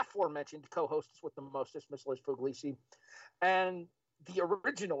 the aforementioned co-hosts with the mostest, Miss Liz Puglisi, and the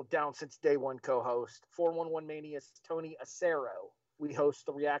original Down Since Day One co-host, 411 Mania's Tony Acero. We host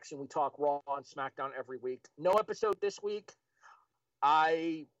The Reaction. We talk Raw and SmackDown every week. No episode this week.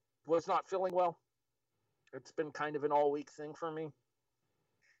 I was not feeling well. It's been kind of an all-week thing for me.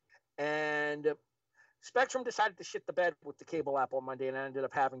 And Spectrum decided to shit the bed with the cable app on Monday, and I ended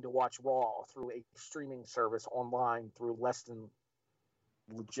up having to watch Raw through a streaming service online through less than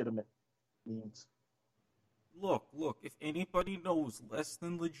legitimate means. Look, if anybody knows less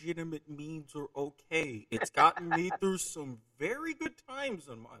than legitimate means are okay, it's gotten me through some very good times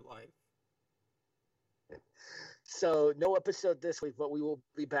in my life. So, no episode this week, but we will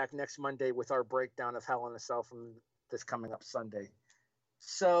be back next Monday with our breakdown of Hell in a Cell from this coming up Sunday.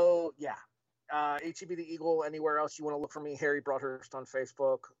 So, yeah. HEB the Eagle, anywhere else you want to look for me, Harry Broadhurst on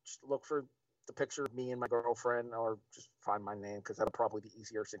Facebook. Just look for the picture of me and my girlfriend, or just find my name, because that'll probably be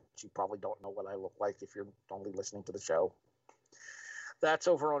easier since you probably don't know what I look like if you're only listening to the show. That's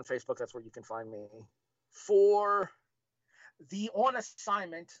over on Facebook. That's where you can find me. For the on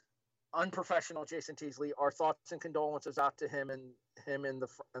assignment, unprofessional Jason Teasley, our thoughts and condolences out to him and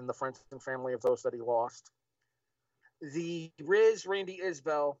the friends and family of those that he lost. The Riz Randy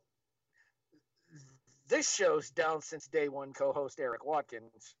Isbelle, this show's Down Since Day One co-host Erik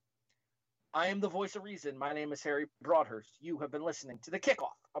Watkins. I am the voice of reason. My name is Harry Broadhurst. You have been listening to The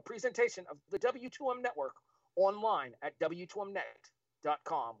Kickoff, a presentation of the W2M Network, online at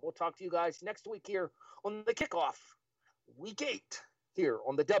W2Mnet.com. We'll talk to you guys next week here on The Kickoff, Week 8, here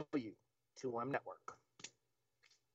on the W2M Network.